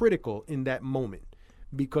was critical in that moment,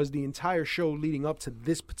 because the entire show leading up to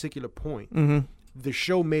this particular point, the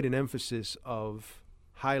show made an emphasis of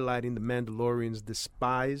highlighting the Mandalorians'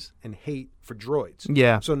 despise and hate for droids.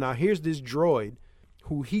 Yeah. So now here's this droid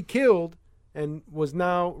who he killed and was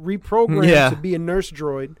now reprogrammed Yeah. to be a nurse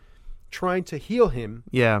droid, trying to heal him,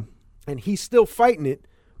 Yeah. and he's still fighting it,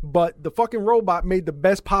 but the fucking robot made the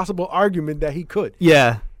best possible argument that he could.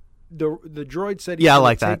 Yeah. The droid said he Yeah, I would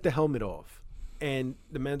like take that. the helmet off. And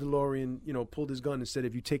the Mandalorian, pulled his gun and said,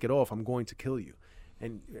 if you take it off, I'm going to kill you.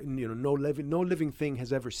 And no living thing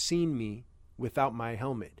has ever seen me without my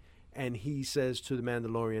helmet. And he says to the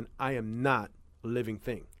Mandalorian, I am not a living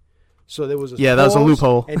thing. So there was a Yeah, that was a pause,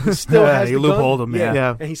 loophole. And he still Yeah, has he the gun. loopholed him,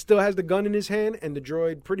 yeah. And he still has the gun in his hand, and the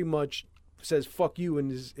droid pretty much says fuck you in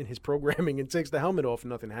his programming and takes the helmet off, and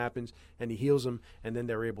nothing happens, and he heals him, and then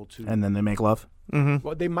they're able to And then they make love.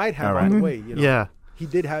 well, they might have All on right. the way, Yeah. He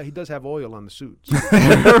does have oil on the suit.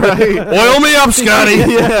 Oil me up, Scotty.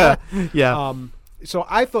 Yeah. Yeah. So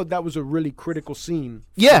I thought that was a really critical scene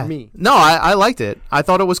Yeah. for me. No, I liked it. I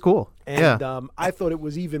thought it was cool. And yeah. I thought it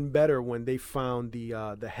was even better when they found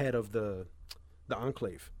the head of the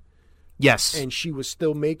Enclave, Yes. and she was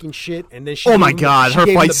still making shit. And then she Oh gave my him God, she her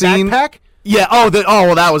gave him fight the scene. backpack, Yeah. Oh,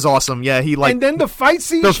 well, that was awesome. Yeah. He like. and then the fight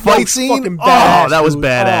scene. the that fight was scene? fucking Oh, badass, that was dude.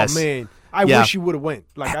 badass. Oh man, I Yeah. wish she would have went.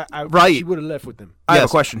 Like I Right. She would have left with them. I have a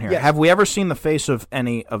Yes. question here. Yes. Have we ever seen the face of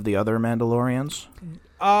any of the other Mandalorians?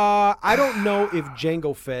 I don't know if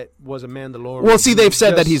Jango Fett was a Mandalorian. Well, see, He they've was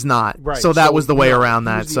said that just- he's not. Right. So that was the way no, around he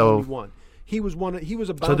that. was the So only one. He was one. He was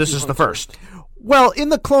a. So this bounty is the hunter. first. well, in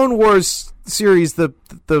the Clone Wars series, the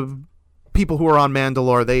people who are on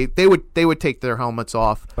Mandalore, they would take their helmets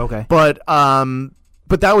off. Okay. But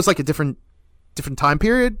that was like a different time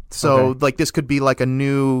period. So Okay. like this could be like a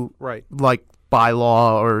new Right. like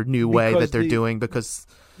bylaw or new way Because that they're the- doing because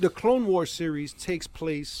The Clone Wars series takes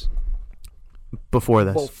place before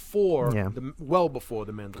this. before, Yeah. well before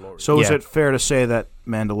the Mandalorian. So is Yeah. it fair to say that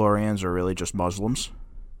Mandalorians are really just Muslims?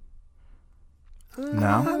 I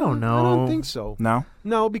No. don't know. I don't think so. No.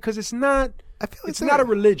 No, because it's not. I feel It's not a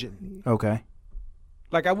religion. Okay.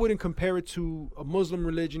 Like I wouldn't compare it to a Muslim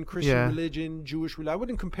religion, Christian Yeah. religion, Jewish religion. I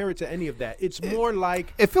wouldn't compare it to any of that. It's more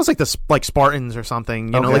like It feels like like Spartans or something.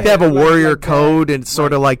 You know, Okay. like they have a Like warrior that. code and it's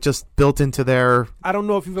sort of Right. like just built into their. I don't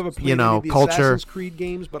know if you've ever played You know, any of the culture. Assassin's Creed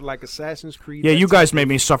games, but like Assassin's Creed. Yeah, you that's- guys made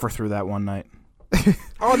me suffer through that one night.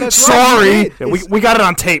 Oh, that's Sorry. right. Yeah, we got it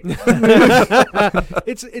on tape.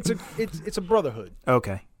 It's a brotherhood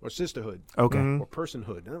Okay. or sisterhood Okay. Mm-hmm. or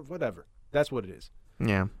personhood, whatever. That's what it is.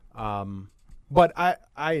 Yeah. But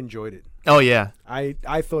I enjoyed it. Oh yeah.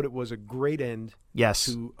 I thought it was a great end Yes.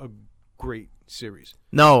 to a great series.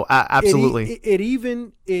 No. Absolutely. It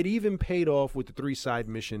even paid off with the 3 side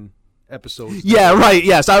mission episodes. Yeah, right.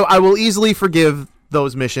 Yes, I will easily forgive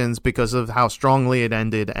those missions because of how strongly it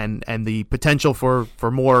ended and the potential for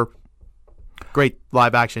more great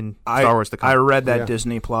live action Star Wars to come. I read that Yeah.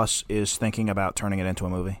 Disney Plus is thinking about turning it into a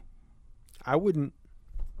movie. I wouldn't.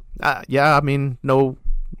 Yeah, I mean, no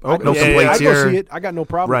I no go see it. complaints I go here. see it. I got no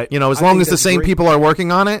problem. Right. You know, as I long think as the that's same great. people are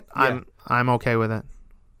working on it, Yeah. I'm okay with it.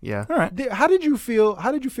 Yeah. All right. How did you feel?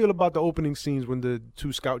 How did you feel about the opening scenes when the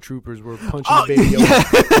 2 scout troopers were punching Oh, the baby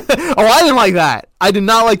Yoda? Oh, I didn't like that. I did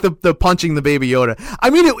not like the punching the baby Yoda. I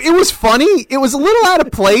mean, it was funny. It was a little out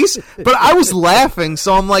of place, but I was laughing,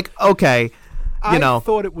 so I'm like, okay, I know.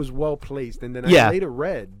 thought it was well placed, and then Yeah. I later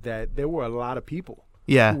read that there were a lot of people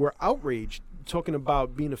Yeah. who were outraged, talking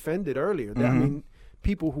about being offended earlier. I mean,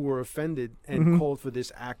 people who were offended and called for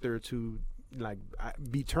this actor to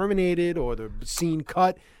be terminated or the scene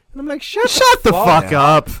cut. And I'm like, shut the fuck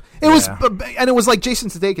up. It was, Yeah. and it was like Jason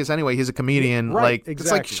Sudeikis anyway. He's a comedian. Right, like exactly.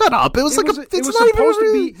 It's like shut up. It was It like was it's not supposed even to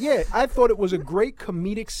really. be. Yeah, I thought it was a great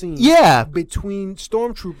comedic scene. Yeah. between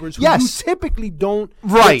stormtroopers who Yes. you typically don't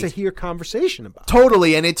Right. get to hear conversation about.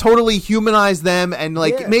 Totally, and it totally humanized them and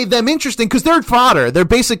Yeah. made them interesting because they're fodder. They're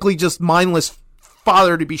basically just mindless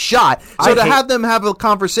fodder to be shot. So have them have a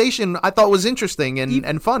conversation, I thought was interesting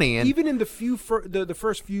and funny. And Even in the the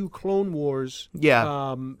first few Clone Wars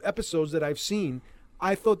episodes that I've seen,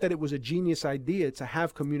 I thought that it was a genius idea to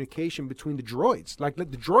have communication between the droids, like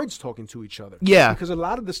let the droids talking to each other. Yeah. Because a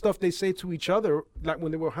lot of the stuff they say to each other, like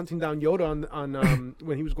when they were hunting down Yoda on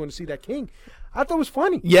when he was going to see that king, I thought it was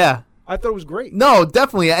funny. yeah. I thought it was great. No,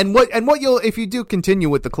 definitely. And what you'll if you do continue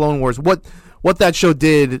with the Clone Wars, what that show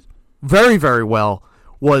did very, very well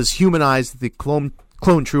was humanize the clone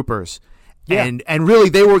troopers. Yeah. And really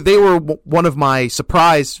they were one of my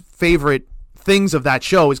surprise favorite things of that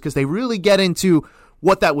show is because they really get into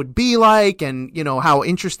what that would be like and how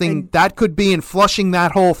interesting that could be and flushing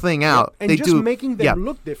that whole thing out. And they just do making them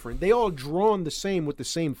look different. They all drawn the same with the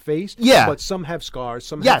same face. Yeah. But some have scars,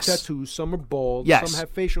 some Yes. have tattoos, some are bald, Yes. some have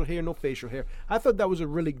facial hair, no facial hair. I thought that was a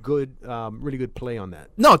really good play on that.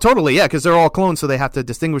 No, totally, yeah, because they're all clones, so they have to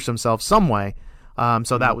distinguish themselves some way.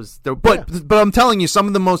 So that was there, but I'm telling you, some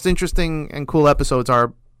of the most interesting and cool episodes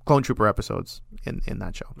are Clone Trooper episodes in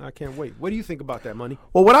that show. I can't wait. What do you think about that, Money?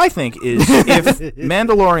 Well, what I think is if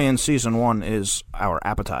Mandalorian Season 1 is our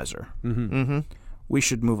appetizer, we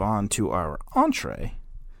should move on to our entree,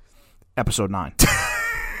 Episode 9.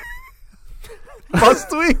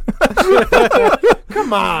 Must we?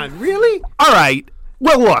 Come on, really? All right.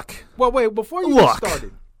 Well, look. Well, wait, before you Look. get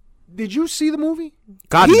started, did you see the movie?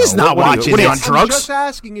 God, He's no. not What are you- watching What are you it. on I'm drugs? just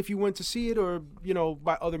asking if you went to see it or,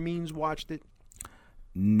 by other means watched it.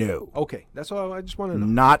 No. Okay, that's all I just want to know.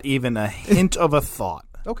 Not even a hint of a thought.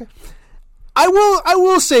 Okay. I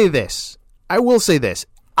will say this.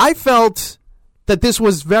 I felt that this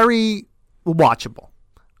was very watchable.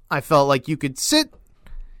 I felt like you could sit,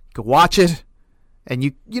 you could watch it, and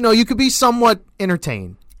you could be somewhat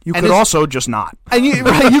entertained. You And could it's- also just not. And you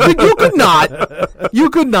could not. You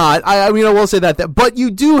could not. I will say that. But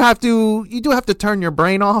you do have to turn your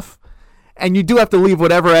brain off, and you do have to leave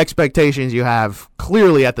whatever expectations you have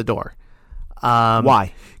clearly at the door.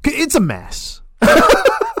 Why? It's a mess.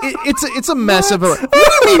 It's a mess of a. What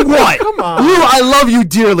do you mean what? Come on. Lou, I love you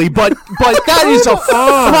dearly, but that is a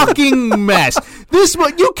fucking mess. This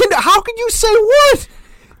one how can you say what?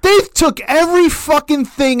 They took every fucking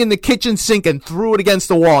thing in the kitchen sink and threw it against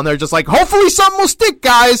the wall, and they're just like, hopefully something will stick,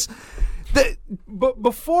 guys. But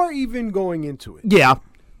before even going into it, Yeah.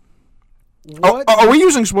 what? Are we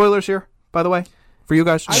using spoilers here, by the way, for you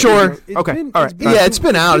guys? Sure. Okay. All right. Yeah, it's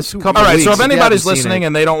been out. It's a couple All right, weeks so if you anybody's haven't seen listening it.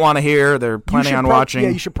 and they don't want to hear, they're planning on watching. Yeah,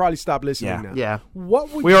 you should probably stop listening Yeah. now. Yeah. What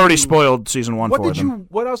would We already you- spoiled Season 1 What for did them.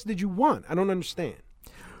 What else did you want? I don't understand.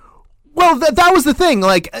 Well, that was the thing.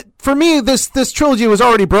 Like, for me, this trilogy was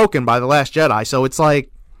already broken by The Last Jedi, so it's like...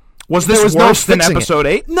 Was there this was no worse than fixing it. Episode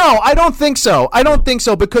 8? No, I don't think so.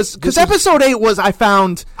 Because Episode 8 was, I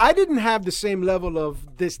found... I didn't have the same level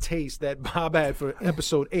of distaste that Bob had for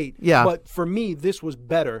Episode 8. Yeah. But for me, this was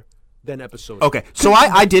better than Episode 8. Okay, so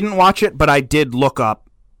I didn't watch it, but I did look up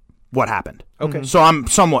what happened. Okay. So I'm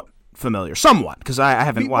somewhat familiar. Somewhat, because I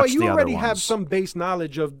haven't Well, watched you the other already ones. have some base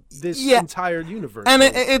knowledge of this Yeah. entire universe. And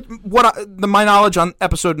so- my knowledge on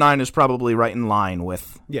Episode 9 is probably right in line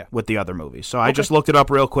with Yeah. the other movies. So I just looked it up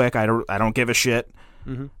real quick. I don't give a shit.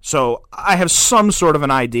 So I have some sort of an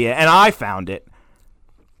idea, and I found it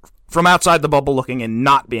from outside the bubble looking and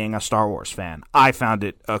not being a Star Wars fan. I found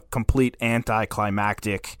it a complete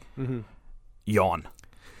anticlimactic yawn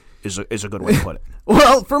is a good way to put it.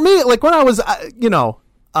 Well, for me, like, when I was,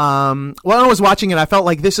 when I was watching it, I felt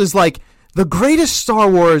like this is, like, the greatest Star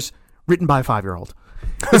Wars written by a 5-year-old.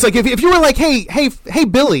 It's like, if you were like, hey,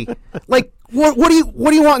 Billy, like, what do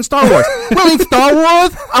you want in Star Wars? Well, in Star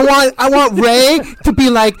Wars, I want Rey to be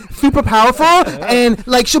like super powerful, and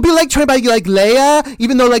like she'll be like trained by like Leia,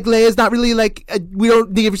 even though like Leia's not really like we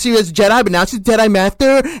don't ever see her as a Jedi, but now she's a Jedi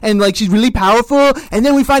Master, and like she's really powerful. And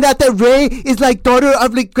then we find out that Rey is like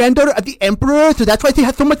granddaughter of the Emperor, so that's why she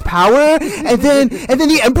has so much power. And then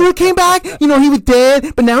the Emperor came back. He was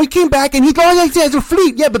dead, but now he came back, and he's going like he has a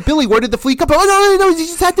fleet. Yeah, but Billy, where did the fleet come from? Oh no, he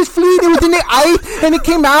just had this fleet. It was in the ice, and it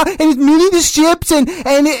came out, and it's meeting this these ships and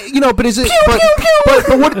but is it?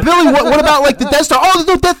 But what, Billy? What about like the Death Star? Oh,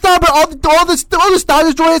 the Death Star, but all the Star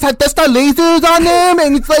Destroyers have Death Star lasers on them,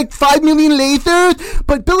 and it's like 5 million lasers.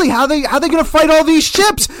 But Billy, how they gonna fight all these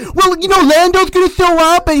ships? Well, Lando's gonna show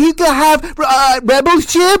up, and he's gonna have rebel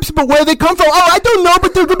ships, but where they come from? Oh, I don't know,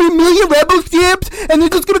 but there's gonna be a million rebel ships, and they're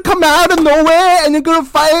just gonna come out of nowhere, and they're gonna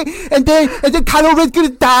fight, and then Kylo Ren's gonna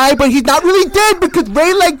die, but he's not really dead because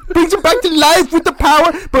Rey brings him back to life with the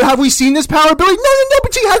power. But have we seen this power, Billy? No,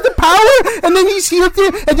 but she has the power, and then he's healed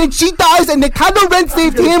her, and then she dies, and then Kylo Ren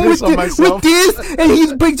saved him with this, and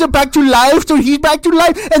he brings her back to life, so he's back to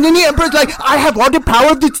life, and then the Emperor's like, I have all the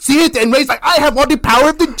power of the Sith, and Rey's like, I have all the power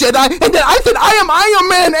of the Jedi, and then I said, I am Iron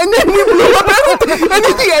Man, and then we blew up everything, and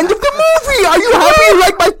it's the end of the movie. Are you happy you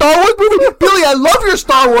like my Star Wars movie? Billy, I love your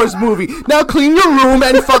Star Wars movie. Now clean your room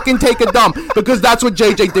and fucking take a dump, because that's what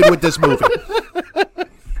JJ did with this movie.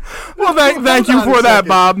 Well, thank you for that,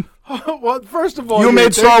 Bob. Well, first of all, you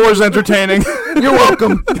made Star Wars entertaining. You're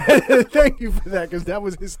welcome. Thank you for that, because that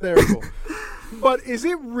was hysterical. But is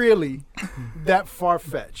it really that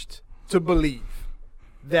far-fetched to believe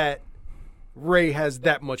that Rey has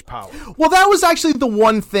that much power? Well, that was actually the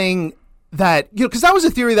one thing that, because that was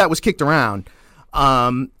a theory that was kicked around.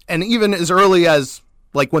 And even as early as,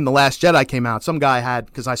 like, when The Last Jedi came out, some guy had,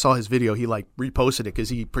 because I saw his video, he, reposted it because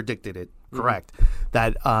he predicted it correct,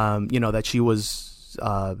 that, that she was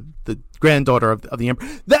the granddaughter of the Emperor.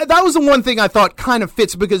 That was the one thing I thought kind of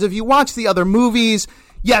fits, because if you watch the other movies,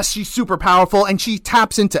 yes, she's super powerful, and she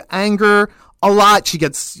taps into anger a lot. She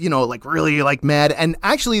gets, really, mad. And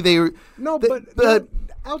actually, but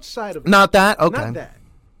outside of not that? Okay. Not that.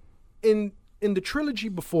 In the trilogy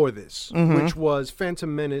before this, which was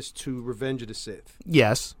Phantom Menace to Revenge of the Sith.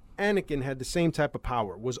 Yes. Anakin had the same type of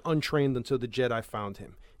power, was untrained until the Jedi found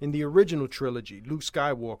him. In the original trilogy, Luke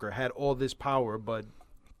Skywalker had all this power, but,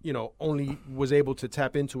 only was able to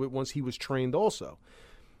tap into it once he was trained also.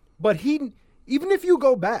 But even if you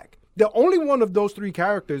go back, the only one of those three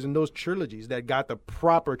characters in those trilogies that got the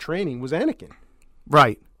proper training was Anakin.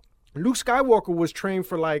 Right. Luke Skywalker was trained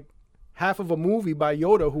for half of a movie by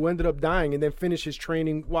Yoda, who ended up dying and then finished his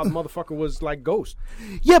training while the motherfucker was like Ghost.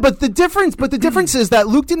 Yeah, but the difference is that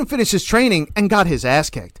Luke didn't finish his training and got his ass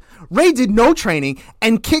kicked. Rey did no training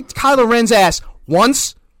and kicked Kylo Ren's ass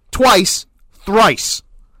once, twice, thrice,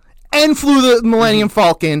 and flew the Millennium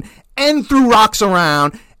Falcon and threw rocks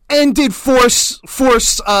around and did force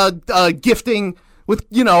gifting with,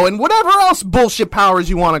 and whatever else bullshit powers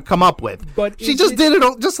you want to come up with. But she just did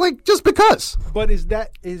it just because. But is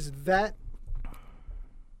that I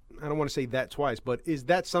don't want to say that twice, but is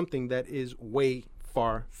that something that is way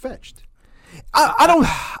far-fetched? I don't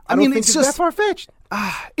think it's that far-fetched.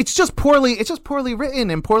 It's just poorly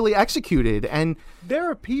written and poorly executed. And there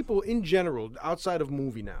are people in general, outside of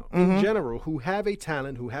movie now, in general, who have a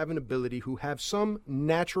talent, who have an ability, who have some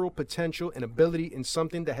natural potential and ability in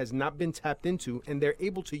something that has not been tapped into, and they're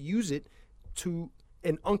able to use it to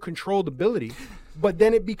an uncontrolled ability, but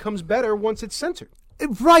then it becomes better once it's centered.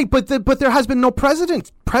 Right, but there has been no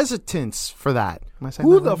precedence for that. Am I saying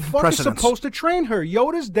Who that the right? fuck Precedence. is supposed to train her?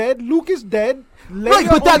 Yoda's dead. Luke is dead. Leia Right,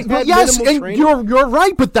 but only had yes, minimal and training. you're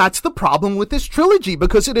right, but that's the problem with this trilogy,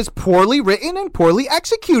 because it is poorly written and poorly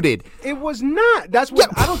executed. It was not. That's what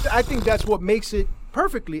I think that's what makes it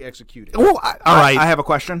perfectly executed. Well, all right. I have a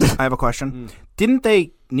question. Didn't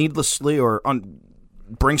they needlessly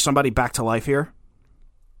bring somebody back to life here?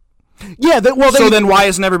 Yeah. Then why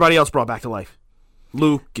isn't everybody else brought back to life?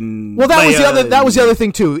 Luke and Well, that Leia was the other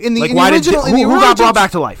thing too. In the original, who got brought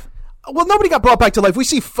back to life? Well, nobody got brought back to life. We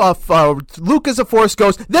see Luke as a Force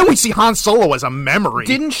ghost. Then we see Han Solo as a memory.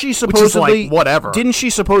 Didn't she supposedly supposedly whatever? Didn't she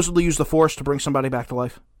supposedly use the Force to bring somebody back to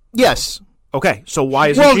life? Yes. Okay, so why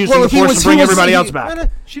isn't she using the he Force was- to bring he was- everybody he- else back?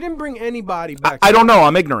 She didn't bring anybody back. I don't know.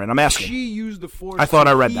 I'm ignorant. I'm asking. She used the Force. I thought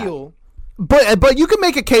to I read that. heal. But you can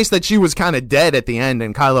make a case that she was kind of dead at the end,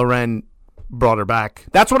 and Kylo Ren brought her back.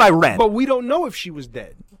 That's what I read. But we don't know if she was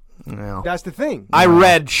dead. Well, That's the thing. I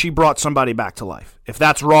read she brought somebody back to life. If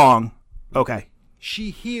that's wrong, okay. She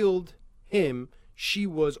healed him. She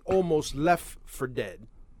was almost left for dead.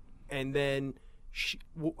 And then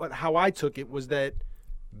how I took it was that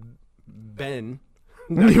Ben,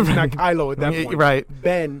 not Kylo at that point, right.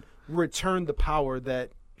 Ben returned the power that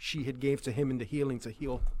she had gave to him in the healing to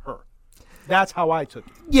heal her. That's how I took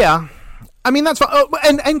it. Yeah. I mean, that's fine.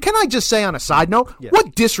 And can I just say on a side note,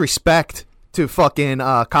 what disrespect to fucking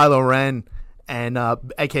Kylo Ren and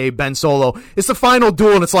a.k.a. Ben Solo. It's the final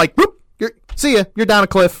duel, and it's like, whoop, see ya, you're down a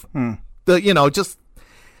cliff. I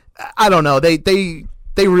don't know. They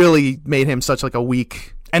really made him such like a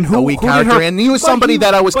weak And a weak who did character, her- and he was But somebody he-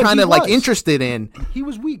 that I was but kind he of like was. interested in. He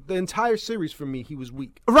was weak. The entire series for me, he was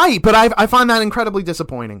weak. Right, but I find that incredibly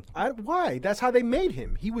disappointing. Why? That's how they made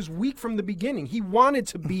him. He was weak from the beginning. He wanted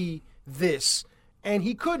to be this, and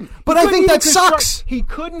he couldn't. But He I couldn't think even that sucks. He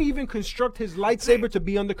couldn't even construct his lightsaber to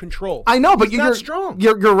be under control. I know, but He's you're not strong.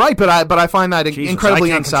 You're right, but I find that Jesus,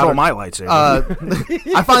 incredibly I can't control unsatisfying. my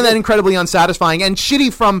lightsaber. I find that incredibly unsatisfying and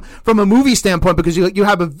shitty from a movie standpoint because you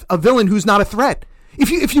have a villain who's not a threat.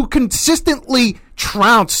 If you consistently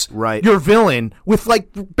trounce Right. your villain with like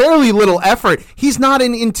barely little effort, he's not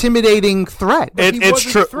an intimidating threat. But he it's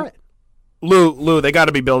wasn't true. a threat. Lou, they got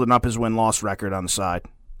to be building up his win-loss record on the side.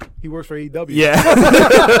 He works for AEW. Yeah.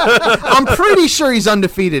 I'm pretty sure he's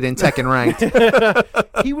undefeated in Tekken ranked.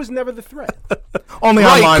 He was never the threat. Only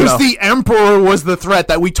Right, online, because though. the Emperor was the threat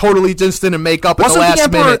that we totally just didn't make up at Wasn't the last the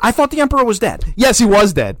Emperor... minute. I thought the Emperor was dead. Yes, he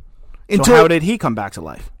was dead. So how did he come back to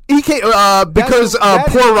life? he came because that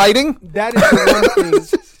is- poor writing? That is the one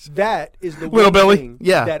thing. That is the Little one Billy? thing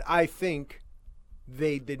Yeah. that I think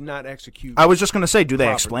they did not execute. I was just going to say, do they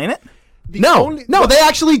Properly. explain it? The No, only- no, they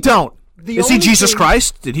actually don't. the Is he only Jesus thing-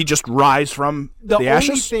 Christ? Did he just rise from the only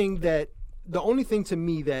ashes? the only thing to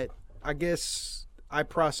me that I guess I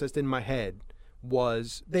processed in my head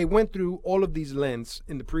was they went through all of these lengths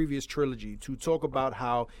in the previous trilogy to talk about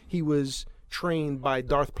how he was trained by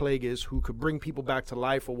Darth Plagueis, who could bring people back to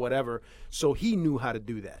life or whatever, so he knew how to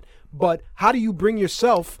do that. But how do you bring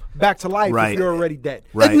yourself back to life Right. if you're already dead?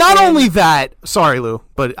 Right. And not only that, sorry, Lou,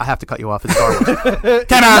 but I have to cut you off. It's Star Wars.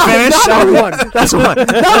 Can I finish? That's one.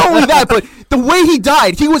 Not only that, but the way he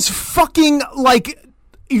died, he was fucking like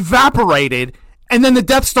evaporated, and then the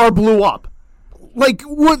Death Star blew up. Like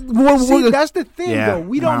what? See, that's the thing, Yeah, though.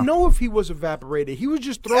 We don't no. know if he was evaporated. He was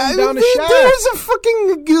just thrown down a shaft. There's a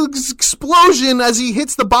fucking explosion as he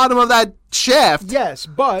hits the bottom of that shaft. Yes,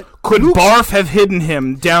 but Could Barf have hidden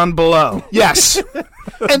him down below? Yes.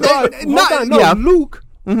 And But then, hold on, no, yeah. Luke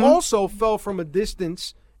also fell from a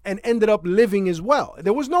distance and ended up living as well.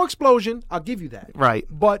 There was no explosion, I'll give you that. Right.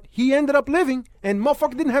 But he ended up living, and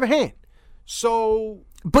motherfucker didn't have a hand. So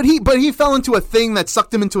But he fell into a thing that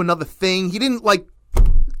sucked him into another thing. He didn't like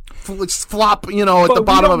flop, at but the we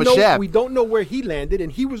bottom don't of a know- shaft. We don't know where he landed,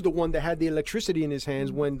 and he was the one that had the electricity in his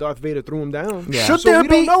hands when Darth Vader threw him down. Yeah. Should So there we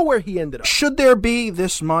don't be- know where he ended up. Should there be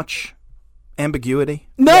this much ambiguity?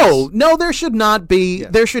 No, there should not be.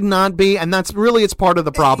 Yes. There should not be, and that's really it's part of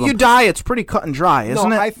the problem. You die, it's pretty cut and dry, isn't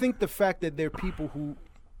No, it? I think the fact that there are people who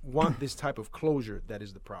want this type of closure that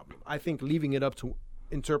is the problem. I think leaving it up to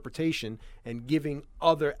interpretation and giving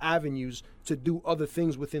other avenues to do other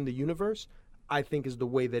things within the universe, I think is the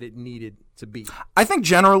way that it needed to be. I think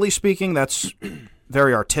generally speaking, that's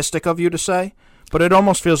very artistic of you to say, but it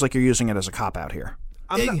almost feels like you're using it as a cop-out here.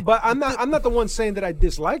 I'm not the one saying that I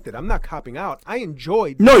disliked it. I'm not copping out. I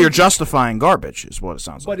enjoyed. No, you're justifying garbage, is what it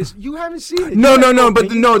sounds like. But you haven't seen it. No, You have but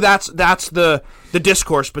opinion. no, that's the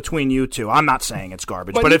discourse between you two. I'm not saying it's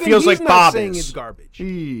garbage, but it even feels he's like not Bob saying is. it's garbage.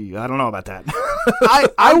 I don't know about that.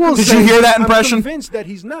 I will Did say, you hear that I'm impression? convinced that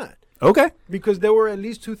he's not, Okay. because there were at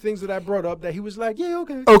least two things that I brought up that he was like, yeah,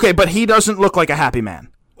 okay. Okay, but he doesn't look like a happy man.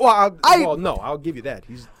 Well, no, I'll give you that.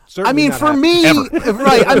 He's certainly. I mean, not for happy. me,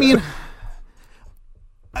 right? I mean,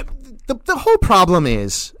 the whole problem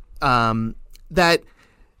is that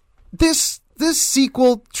this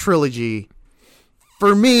sequel trilogy,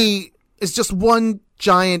 for me, is just one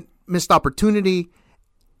giant missed opportunity.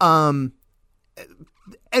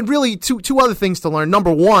 And really, two other things to learn.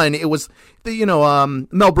 Number one, it was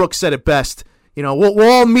Mel Brooks said it best. We'll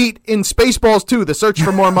all meet in Spaceballs 2, The Search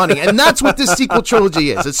for More Money. And that's what this sequel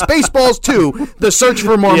trilogy is. It's Spaceballs 2, The Search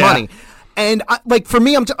for More Yeah. Money. And for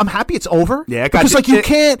me, I'm happy it's over. Yeah, it got because you-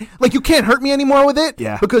 you can't hurt me anymore with it.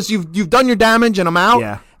 Yeah. Because you've done your damage and I'm out.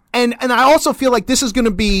 Yeah. And I also feel like this is going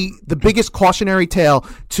to be the biggest cautionary tale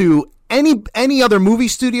to any other movie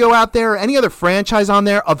studio out there, any other franchise on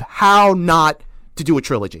there of how not to do a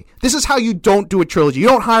trilogy. This is how you don't do a trilogy. You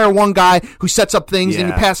don't hire one guy who sets up things and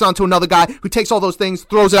you Yeah. pass it on to another guy who takes all those things,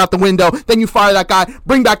 throws it out the window. Then you fire that guy,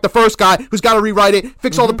 bring back the first guy who's got to rewrite it,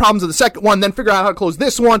 fix all the problems of the second one, then figure out how to close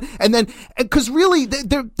this one. And then, because really,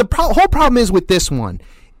 whole problem is with this one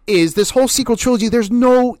is this whole sequel trilogy. There's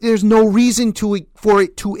no reason for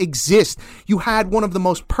it to exist. You had one of the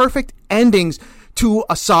most perfect endings to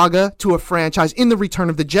a saga, to a franchise in The Return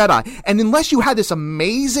of the Jedi. And unless you had this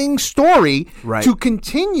amazing story Right. to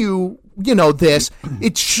continue, this,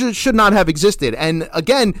 it should not have existed. And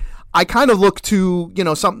again, I kind of look to,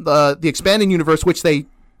 the expanding universe, which they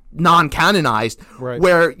non-canonized, Right.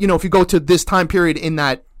 where, if you go to this time period in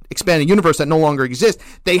that expanded universe that no longer exists,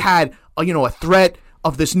 they had, a threat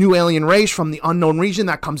of this new alien race from the unknown region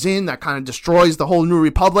that comes in, that kind of destroys the whole New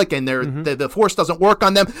Republic, and the Force doesn't work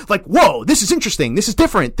on them. Like, whoa, this is interesting. This is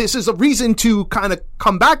different. This is a reason to kind of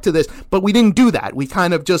come back to this. But we didn't do that. We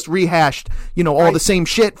kind of just rehashed, all the same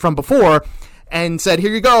shit from before, and said,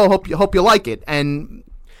 here you go. Hope you like it. And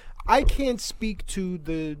I can't speak to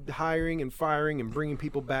the hiring and firing and bringing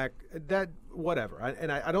people back. That whatever.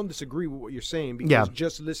 I don't disagree with what you're saying, because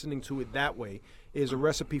just listening to it that way is a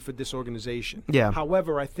recipe for disorganization. Yeah.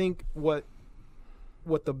 However, I think what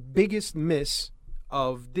the biggest miss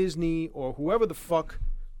of Disney or whoever the fuck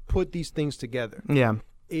put these things together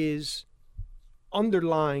is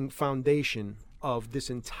underlying foundation of this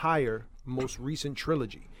entire most recent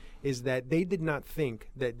trilogy is that they did not think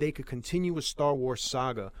that they could continue a Star Wars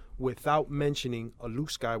saga without mentioning a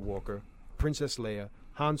Luke Skywalker, Princess Leia,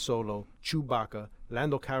 Han Solo, Chewbacca,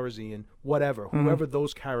 Lando Calrissian, whoever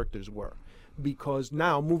those characters were. Because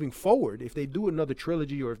now, moving forward, if they do another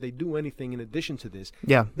trilogy or if they do anything in addition to this,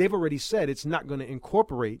 they've already said it's not going to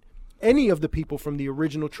incorporate any of the people from the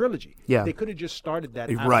original trilogy. Yeah. They could have just started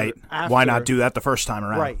that Right. Why not do that the first time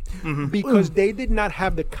around? Right. Because they did not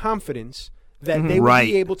have the confidence that they would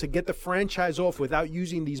be able to get the franchise off without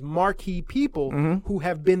using these marquee people who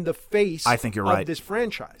have been the face I think you're right. of this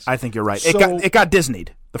franchise. I think you're right. So, it got Disneyed.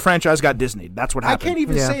 The franchise got Disneyed. That's what happened. I can't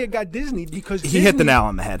even say it got Disneyed because he hit the nail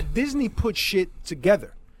on the head. Disney put shit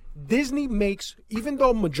together. Disney makes, even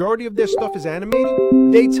though majority of their stuff is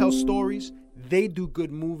animated, they tell stories, they do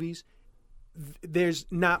good movies. There's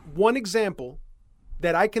not one example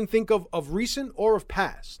that I can think of recent or of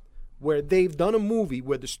past where they've done a movie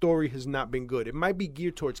where the story has not been good. It might be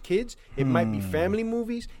geared towards kids. It might be family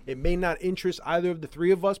movies. It may not interest either of the three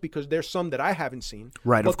of us because there's some that I haven't seen.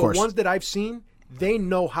 Right, but of course. the ones that I've seen, they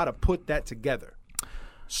know how to put that together.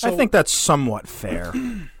 So, I think that's somewhat fair.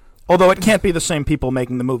 Although it can't be the same people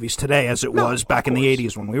making the movies today as it was back in the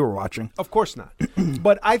 80s when we were watching. Of course not.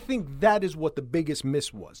 But I think that is what the biggest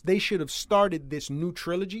miss was. They should have started this new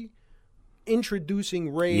trilogy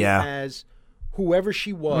introducing Rey as whoever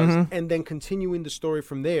she was and then continuing the story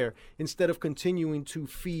from there instead of continuing to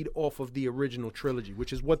feed off of the original trilogy,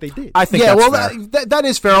 which is what they did. I think that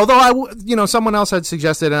is fair. Although someone else had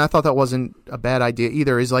suggested, and I thought that wasn't a bad idea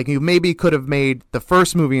either, is like you maybe could have made the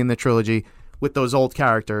first movie in the trilogy with those old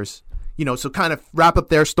characters, so kind of wrap up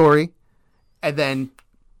their story, and then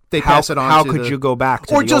they pass it on. How could you go back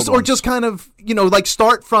to or just kind of like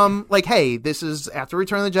start from like, hey, this is after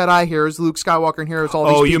Return of the Jedi. Here's Luke Skywalker, and here's all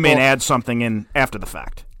these people. Oh, you mean add something in after the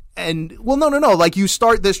fact? And no. Like you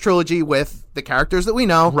start this trilogy with the characters that we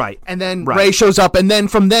know, right? And then Rey shows up, and then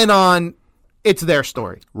from then on, it's their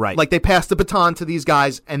story, right? Like they pass the baton to these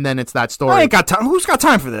guys, and then it's that story. I ain't got time. Who's got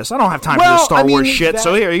time for this? I don't have time for this Star Wars shit.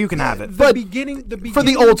 So here, you can have it. The beginning for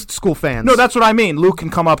the old school fans. No, that's what I mean. Luke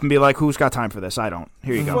can come up and be like, "Who's got time for this? I don't."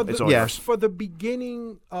 Here you go. It's all yours. For the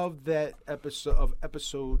beginning of that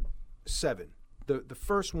episode 7, the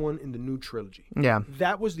first one in the new trilogy. Yeah,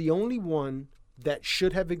 that was the only one that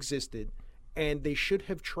should have existed, and they should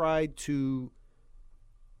have tried to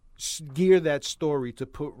gear that story to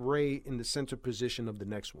put Rey in the center position of the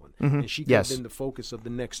next one, and she could have been the focus of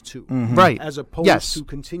the next two, right? As opposed to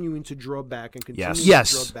continuing to draw back and continue to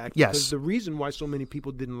draw back. Because the reason why so many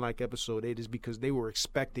people didn't like Episode 8 is because they were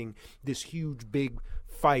expecting this huge, big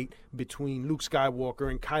fight between Luke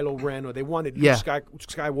Skywalker and Kylo Ren, or they wanted Luke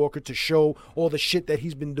Skywalker to show all the shit that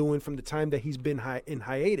he's been doing from the time that he's been in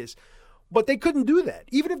hiatus. But they couldn't do that.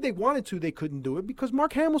 Even if they wanted to, they couldn't do it because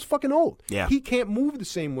Mark Hamill's fucking old. Yeah. He can't move the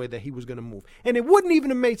same way that he was going to move. And it wouldn't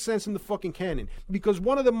even have made sense in the fucking canon because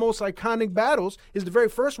one of the most iconic battles is the very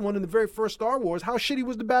first one in the very first Star Wars. How shitty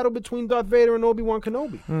was the battle between Darth Vader and Obi-Wan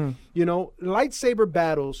Kenobi? Lightsaber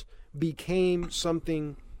battles became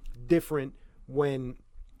something different when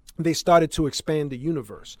they started to expand the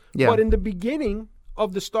universe. Yeah. But in the beginning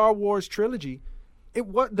of the Star Wars trilogy,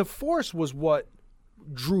 the Force was what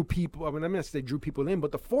drew people. I'm not say drew people in,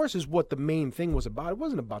 but the Force is what the main thing was about. It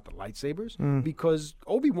wasn't about the lightsabers because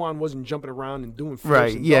Obi-Wan wasn't jumping around and doing Force.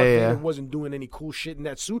 Right. And Darth Vader wasn't doing any cool shit in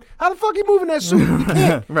that suit. How the fuck he moving that suit? He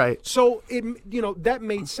can't. Right. So that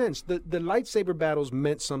made sense. The lightsaber battles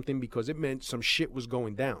meant something because it meant some shit was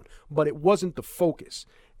going down, but it wasn't the focus.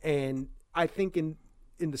 And I think in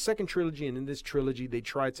the second trilogy and in this trilogy, they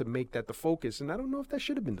tried to make that the focus, and I don't know if that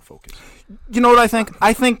should have been the focus. You know what I think?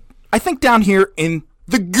 I think down here in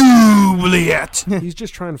the Goobliette. He's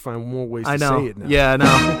just trying to find more ways to know. say it now. Yeah, I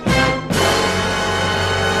know.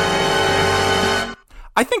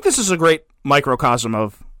 I think this is a great microcosm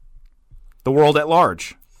of the world at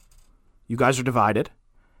large. You guys are divided.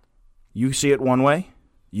 You see it one way.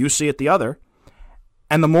 You see it the other.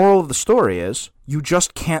 And the moral of the story is you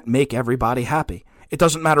just can't make everybody happy. It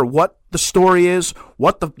doesn't matter what the story is,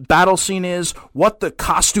 what the battle scene is, what the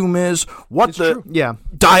costume is, what Yeah.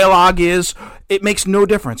 dialogue is. It makes no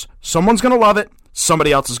difference. Someone's going to love it.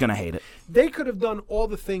 Somebody else is going to hate it. They could have done all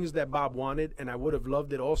the things that Bob wanted, and I would have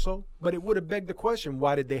loved it also, but it would have begged the question,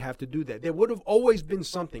 why did they have to do that? There would have always been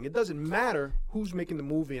something. It doesn't matter who's making the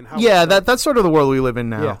movie and how. Yeah, it's done. that's sort of the world we live in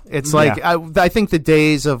now. Yeah. It's like I think the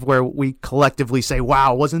days of where we collectively say,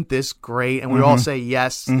 "Wow, wasn't this great?" and we all say,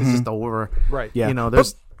 "Yes," is just over. Right. Yeah. You know,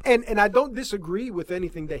 there's And I don't disagree with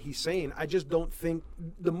anything that he's saying. I just don't think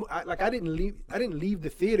I didn't leave the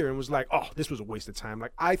theater and was like, oh, this was a waste of time.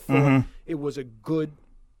 Like I thought it was a good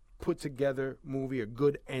put together movie, a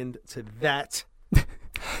good end to that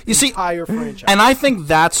You see, entire franchise. and I think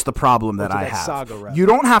that's the problem that to I that have. saga, rather. You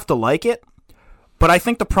don't have to like it, but I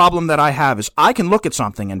think the problem that I have is I can look at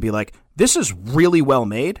something and be like, this is really well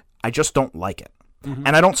made. I just don't like it. And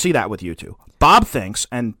I don't see that with you two. Bob thinks,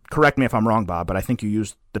 and correct me if I'm wrong, Bob, but I think you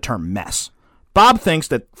used the term mess. Bob thinks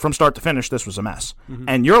that from start to finish, this was a mess.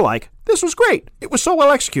 And you're like, this was great. It was so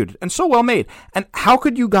well executed and so well made. And how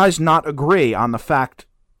could you guys not agree on the fact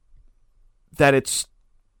that it's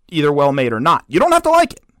either well made or not? You don't have to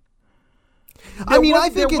like it. I mean, I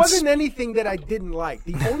think there it's wasn't anything that I didn't like.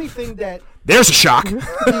 The only thing that There's a shock.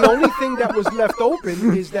 the only thing that was left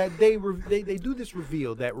open is that they do this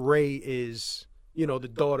reveal that Rey is, the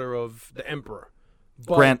daughter of the Emperor.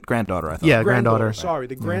 But, Granddaughter, I thought. yeah, granddaughter. Sorry,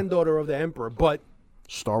 the granddaughter of the Emperor. But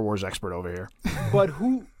Star Wars expert over here.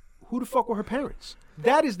 who the fuck were her parents?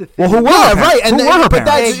 That is the thing. Well, who were Yeah, her parents? right, and Who then- were her but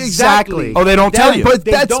that's parents? exactly. Oh, they don't tell you. But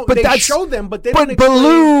They that's don't. but They that's show them, but they but don't explain.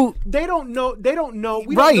 Baloo. They don't know. They don't know.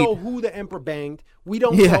 We Right. don't know who the Emperor banged. We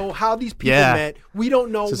don't Yeah. know how these people Yeah. met. We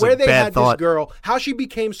don't know This is where a they bad had thought. this girl, how she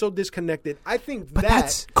became so disconnected. I think But that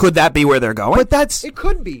that's Could that be where they're going? but that's it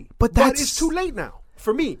could be, But but that's- it's too late now.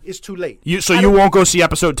 For me, it's too late. So I you don't- won't go see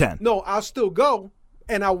episode 10? No, I'll still go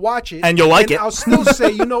and I'll watch it, And you'll like and it. I'll still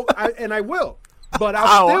say, and I will, but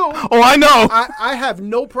I'll still. Oh, I know. I have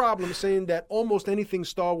no problem saying that almost anything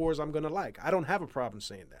Star Wars I'm going to like. I don't have a problem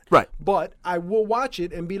saying that. Right. But I will watch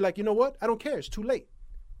it and be like, you know what? I don't care. It's too late.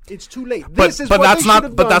 It's too late. but This is but what that's they not should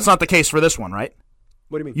have but done. that's not the case for this one, right?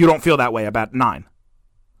 What do you mean? You don't feel that way about 9.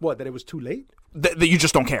 What, that it was too late? That you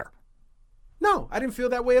just don't care. No, I didn't feel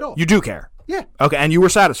that way at all. You do care. Yeah. Okay, and you were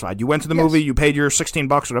satisfied. You went to the Yes. movie, you paid your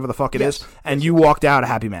 $16, whatever the fuck it Yes. is, and you walked out a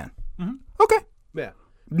happy man. Okay. Yeah.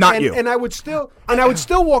 Not and, you. And I would still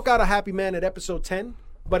walk out a happy man at episode 10,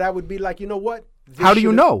 but I would be like, you know what? This How do you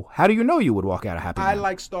should've- know? How do you know you would walk out a happy I man?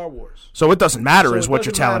 like Star Wars. So it doesn't matter, So is it what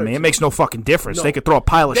you're doesn't telling matter me. to It makes me. no fucking difference. No. They could throw a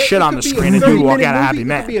pile of It shit on the could be a screen and you walk 30-minute out a happy movie. It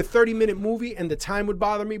man. could be a 30-minute movie, and the time would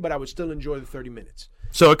bother me, but I would still enjoy the 30 minutes.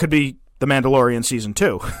 So it could be The Mandalorian season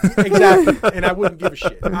 2. Exactly, and I wouldn't give a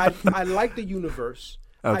shit. I like the universe.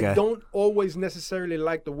 Okay. I don't always necessarily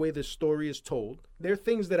like the way the story is told. There are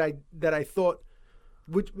things that I thought,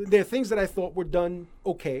 there are things that I thought were done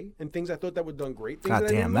okay, and things I thought that were done great. Things God that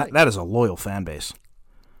I damn, didn't like. that is a loyal fan base.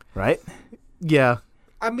 Right? yeah.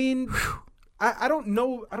 I mean, I don't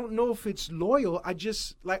know. I don't know if it's loyal. I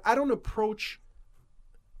just I don't approach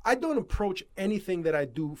anything that I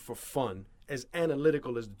do for fun as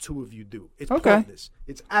analytical as the two of you do. It's Okay. pointless.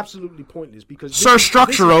 It's absolutely pointless because Sir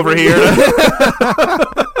Structure this is over when- here.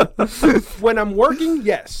 When I'm working,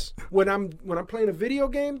 yes. When I'm playing a video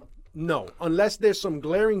game, no. Unless there's some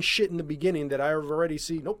glaring shit in the beginning that I already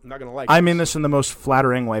see. Nope, I'm not gonna like. I this. mean this in the most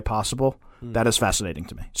flattering way possible. That is fascinating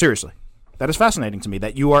to me. Seriously. That is fascinating to me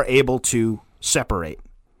that you are able to separate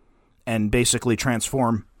and basically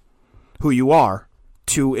transform who you are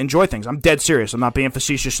to enjoy things. I'm dead serious. I'm not being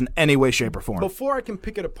facetious in any way, shape, or form. Before I can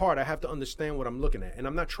pick it apart, I have to understand what I'm looking at. And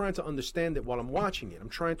I'm not trying to understand it while I'm watching it. I'm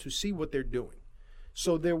trying to see what they're doing.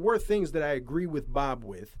 So there were things that I agree with Bob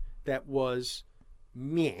with that was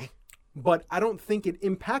meh, but I don't think it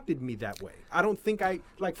impacted me that way. I don't think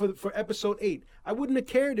for episode 8, I wouldn't have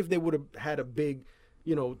cared if they would have had a big,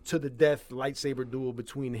 to the death lightsaber duel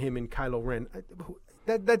between him and Kylo Ren.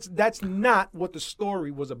 That's not what the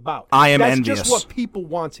story was about. I am That's envious. just what people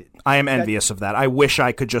wanted. I am envious of that. I wish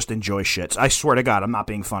I could just enjoy shit. I swear to God, I'm not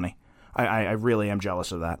being funny. I really am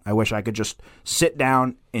jealous of that. I wish I could just sit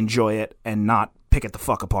down, enjoy it, and not pick it the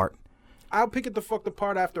fuck apart. I'll pick it the fuck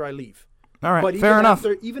apart after I leave. All right, But fair enough.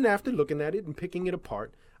 Even after looking at it and picking it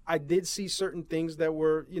apart, I did see certain things that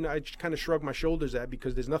were, I just kind of shrugged my shoulders at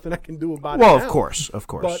because there's nothing I can do about it Well, now. of course.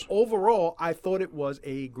 But overall, I thought it was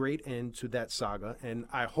a great end to that saga, and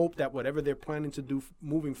I hope that whatever they're planning to do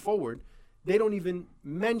moving forward, they don't even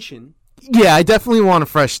mention. Yeah, I definitely want a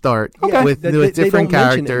fresh start Okay. with They different don't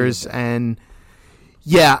mention characters anything. and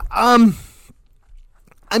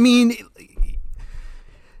I mean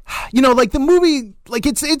you know, like the movie, like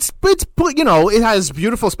it's you know, it has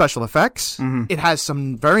beautiful special effects. It has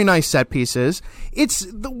some very nice set pieces.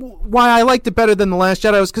 Why I liked it better than The Last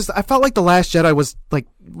Jedi was because I felt like The Last Jedi was like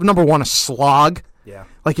number one, a slog. Yeah.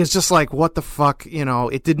 Like it's just like what the fuck, you know?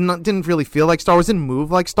 It didn't really feel like Star Wars. Didn't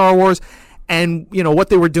move like Star Wars, and you know what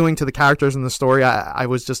they were doing to the characters in the story. I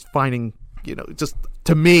was just finding, you know, just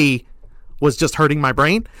to me, was just hurting my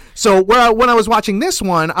brain. So when I was watching this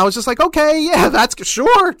one, I was just like, okay, yeah, that's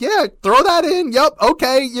sure, yeah, throw that in, yep,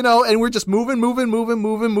 okay, you know, and we're just moving.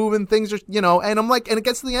 Things are, you know, and I'm like, and it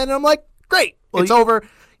gets to the end, and I'm like, great, it's over.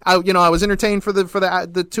 I was entertained for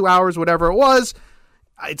the 2 hours, whatever it was.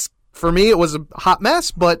 For me, it was a hot mess,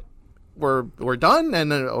 but we're done,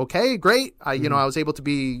 and okay, great. I was able to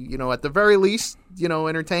be, you know, at the very least, you know,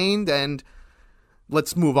 entertained, and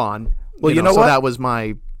let's move on. Well, you know so what? that was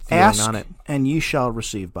my feeling Ask on it. and ye shall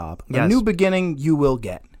receive, Bob. A Yes. new beginning you will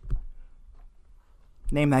get.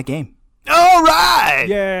 Name that game. All right.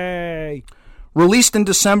 Yay! Released in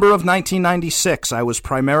December of 1996, I was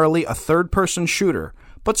primarily a third-person shooter,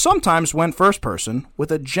 but sometimes went first-person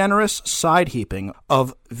with a generous side heaping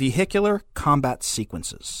of vehicular combat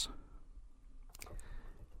sequences.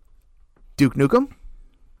 Duke Nukem.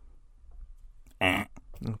 Eh.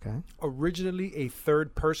 Okay. Originally a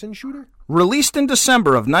third-person shooter? Released in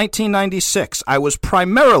December of 1996, I was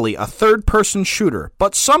primarily a third-person shooter,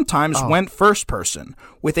 but sometimes went first-person,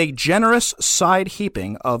 with a generous side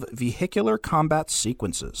heaping of vehicular combat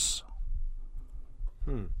sequences.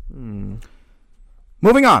 Moving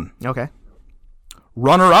on. Okay.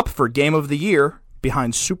 Runner-up for Game of the Year,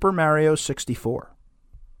 behind Super Mario 64.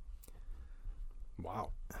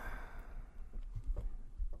 Wow.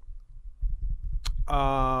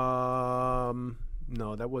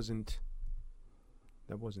 No, that wasn't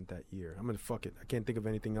that year. I'm gonna fuck it. I can't think of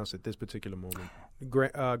anything else at this particular moment.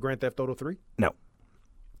 Grand Theft Auto 3? No.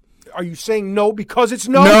 Are you saying no because it's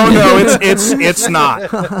no? No, it's not.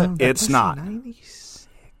 It's not.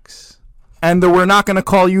 96. And we're not going to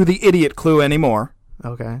call you the idiot clue anymore.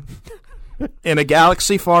 Okay. In a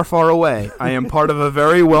galaxy far, far away, I am part of a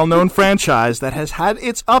very well-known franchise that has had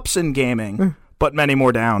its ups in gaming, but many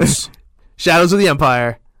more downs. Shadows of the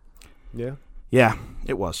Empire. Yeah. Yeah,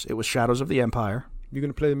 it was. It was Shadows of the Empire. You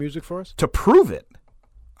gonna play the music for us? To prove it,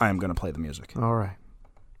 I am going to play the music. All right.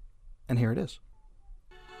 And here it is.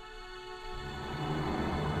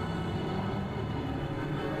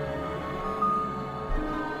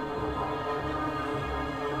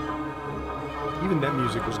 Even that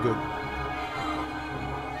music was good.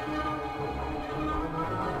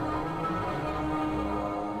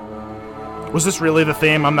 Was this really the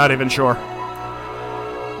theme? I'm not even sure.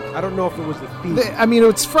 I don't know if it was the theme. I mean,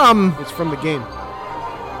 it's from the game.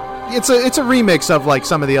 it's a remix of like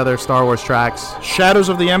some of the other Star Wars tracks. Shadows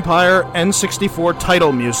of the Empire N64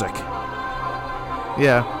 title music.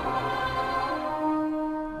 Yeah.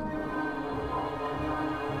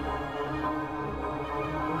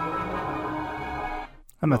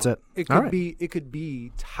 And that's it. It All could right.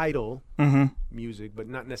 be title music, but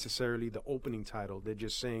not necessarily the opening title. They're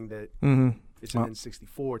just saying that it's an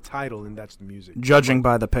N64 title, and that's the music. Judging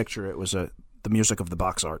by the picture, it was the music of the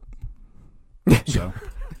box art. So,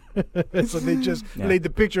 So they just laid the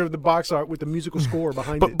picture of the box art with the musical score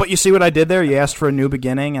behind it. but you see what I did there? You asked for a new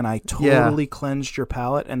beginning, and I totally cleansed your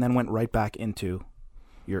palate, and then went right back into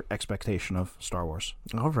your expectation of Star Wars.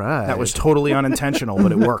 All right. That was totally unintentional,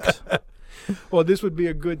 but it worked. Well, this would be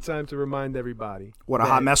a good time to remind everybody. What a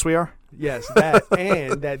hot mess we are. Yes, that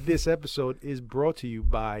and that this episode is brought to you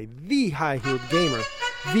by The High Heeled Gamer,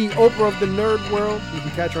 the Oprah of the nerd world. You can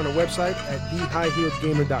catch her on our website at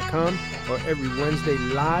thehighheeledgamer.com or every Wednesday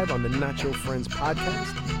live on the Not Your Friends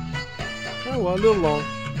podcast. Oh, well, a little long.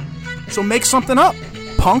 So make something up,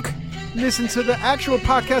 punk. Listen to the actual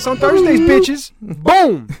podcast on Thursdays, bitches.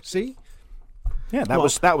 Boom. See? Yeah, that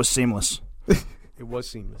was seamless. It was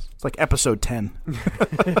seamless. It's like episode 10.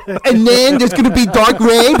 And then there's gonna be Dark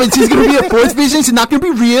Ray, but she's gonna be a force vision. She's not gonna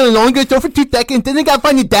be real, and only gonna throw for 2 seconds. Then they gotta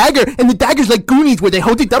find the dagger, and the dagger's like Goonies, where they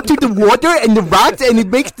hold it up to the water and the rocks, and it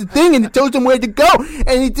makes the thing, and it tells them where to go.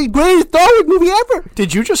 And it's the greatest Star Wars movie ever.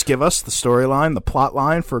 Did you just give us the storyline, the plot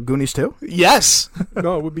line for Goonies 2? Yes.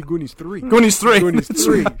 No, it would be Goonies 3. Goonies 3. Goonies That's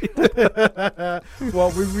 3. right.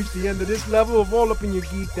 Well, we've reached the end of this level of All Up in Your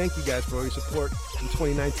Geek. Thank you guys for all your support in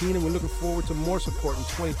 2019, and we're looking forward to more support in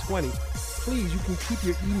 2020. Please, you can keep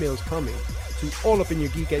your emails coming to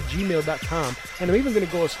allupinyourgeek@gmail.com. And I'm even going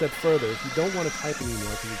to go a step further. If you don't want to type an email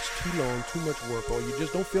because it's too long, too much work, or you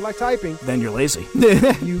just don't feel like typing, Then you're lazy.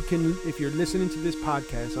 you can, if you're listening to this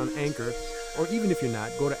podcast on Anchor, or even if you're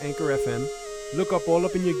not, go to Anchor FM, look up All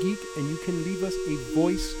Up in Your Geek, and you can leave us a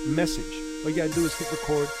voice message. All you gotta do is hit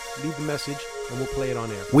record, leave the message, and we'll play it on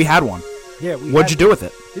air. We had one. Yeah, What'd you do with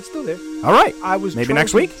it? It's still there. All right. Maybe trying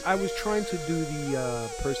next to- week? I was trying to do the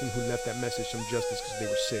person who left that message some justice because they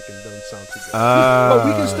were sick and it doesn't sound too good. But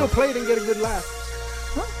we can still play it and get a good laugh.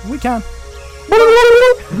 We can.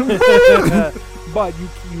 But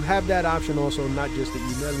you have that option also, not just the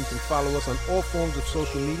email. You can follow us on all forms of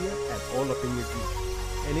social media at All Up in Your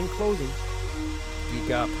Geek. And in closing,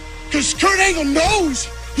 geek up. Because Kurt Angle knows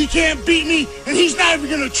he can't beat me, and he's not even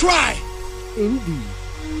going to try. Indeed.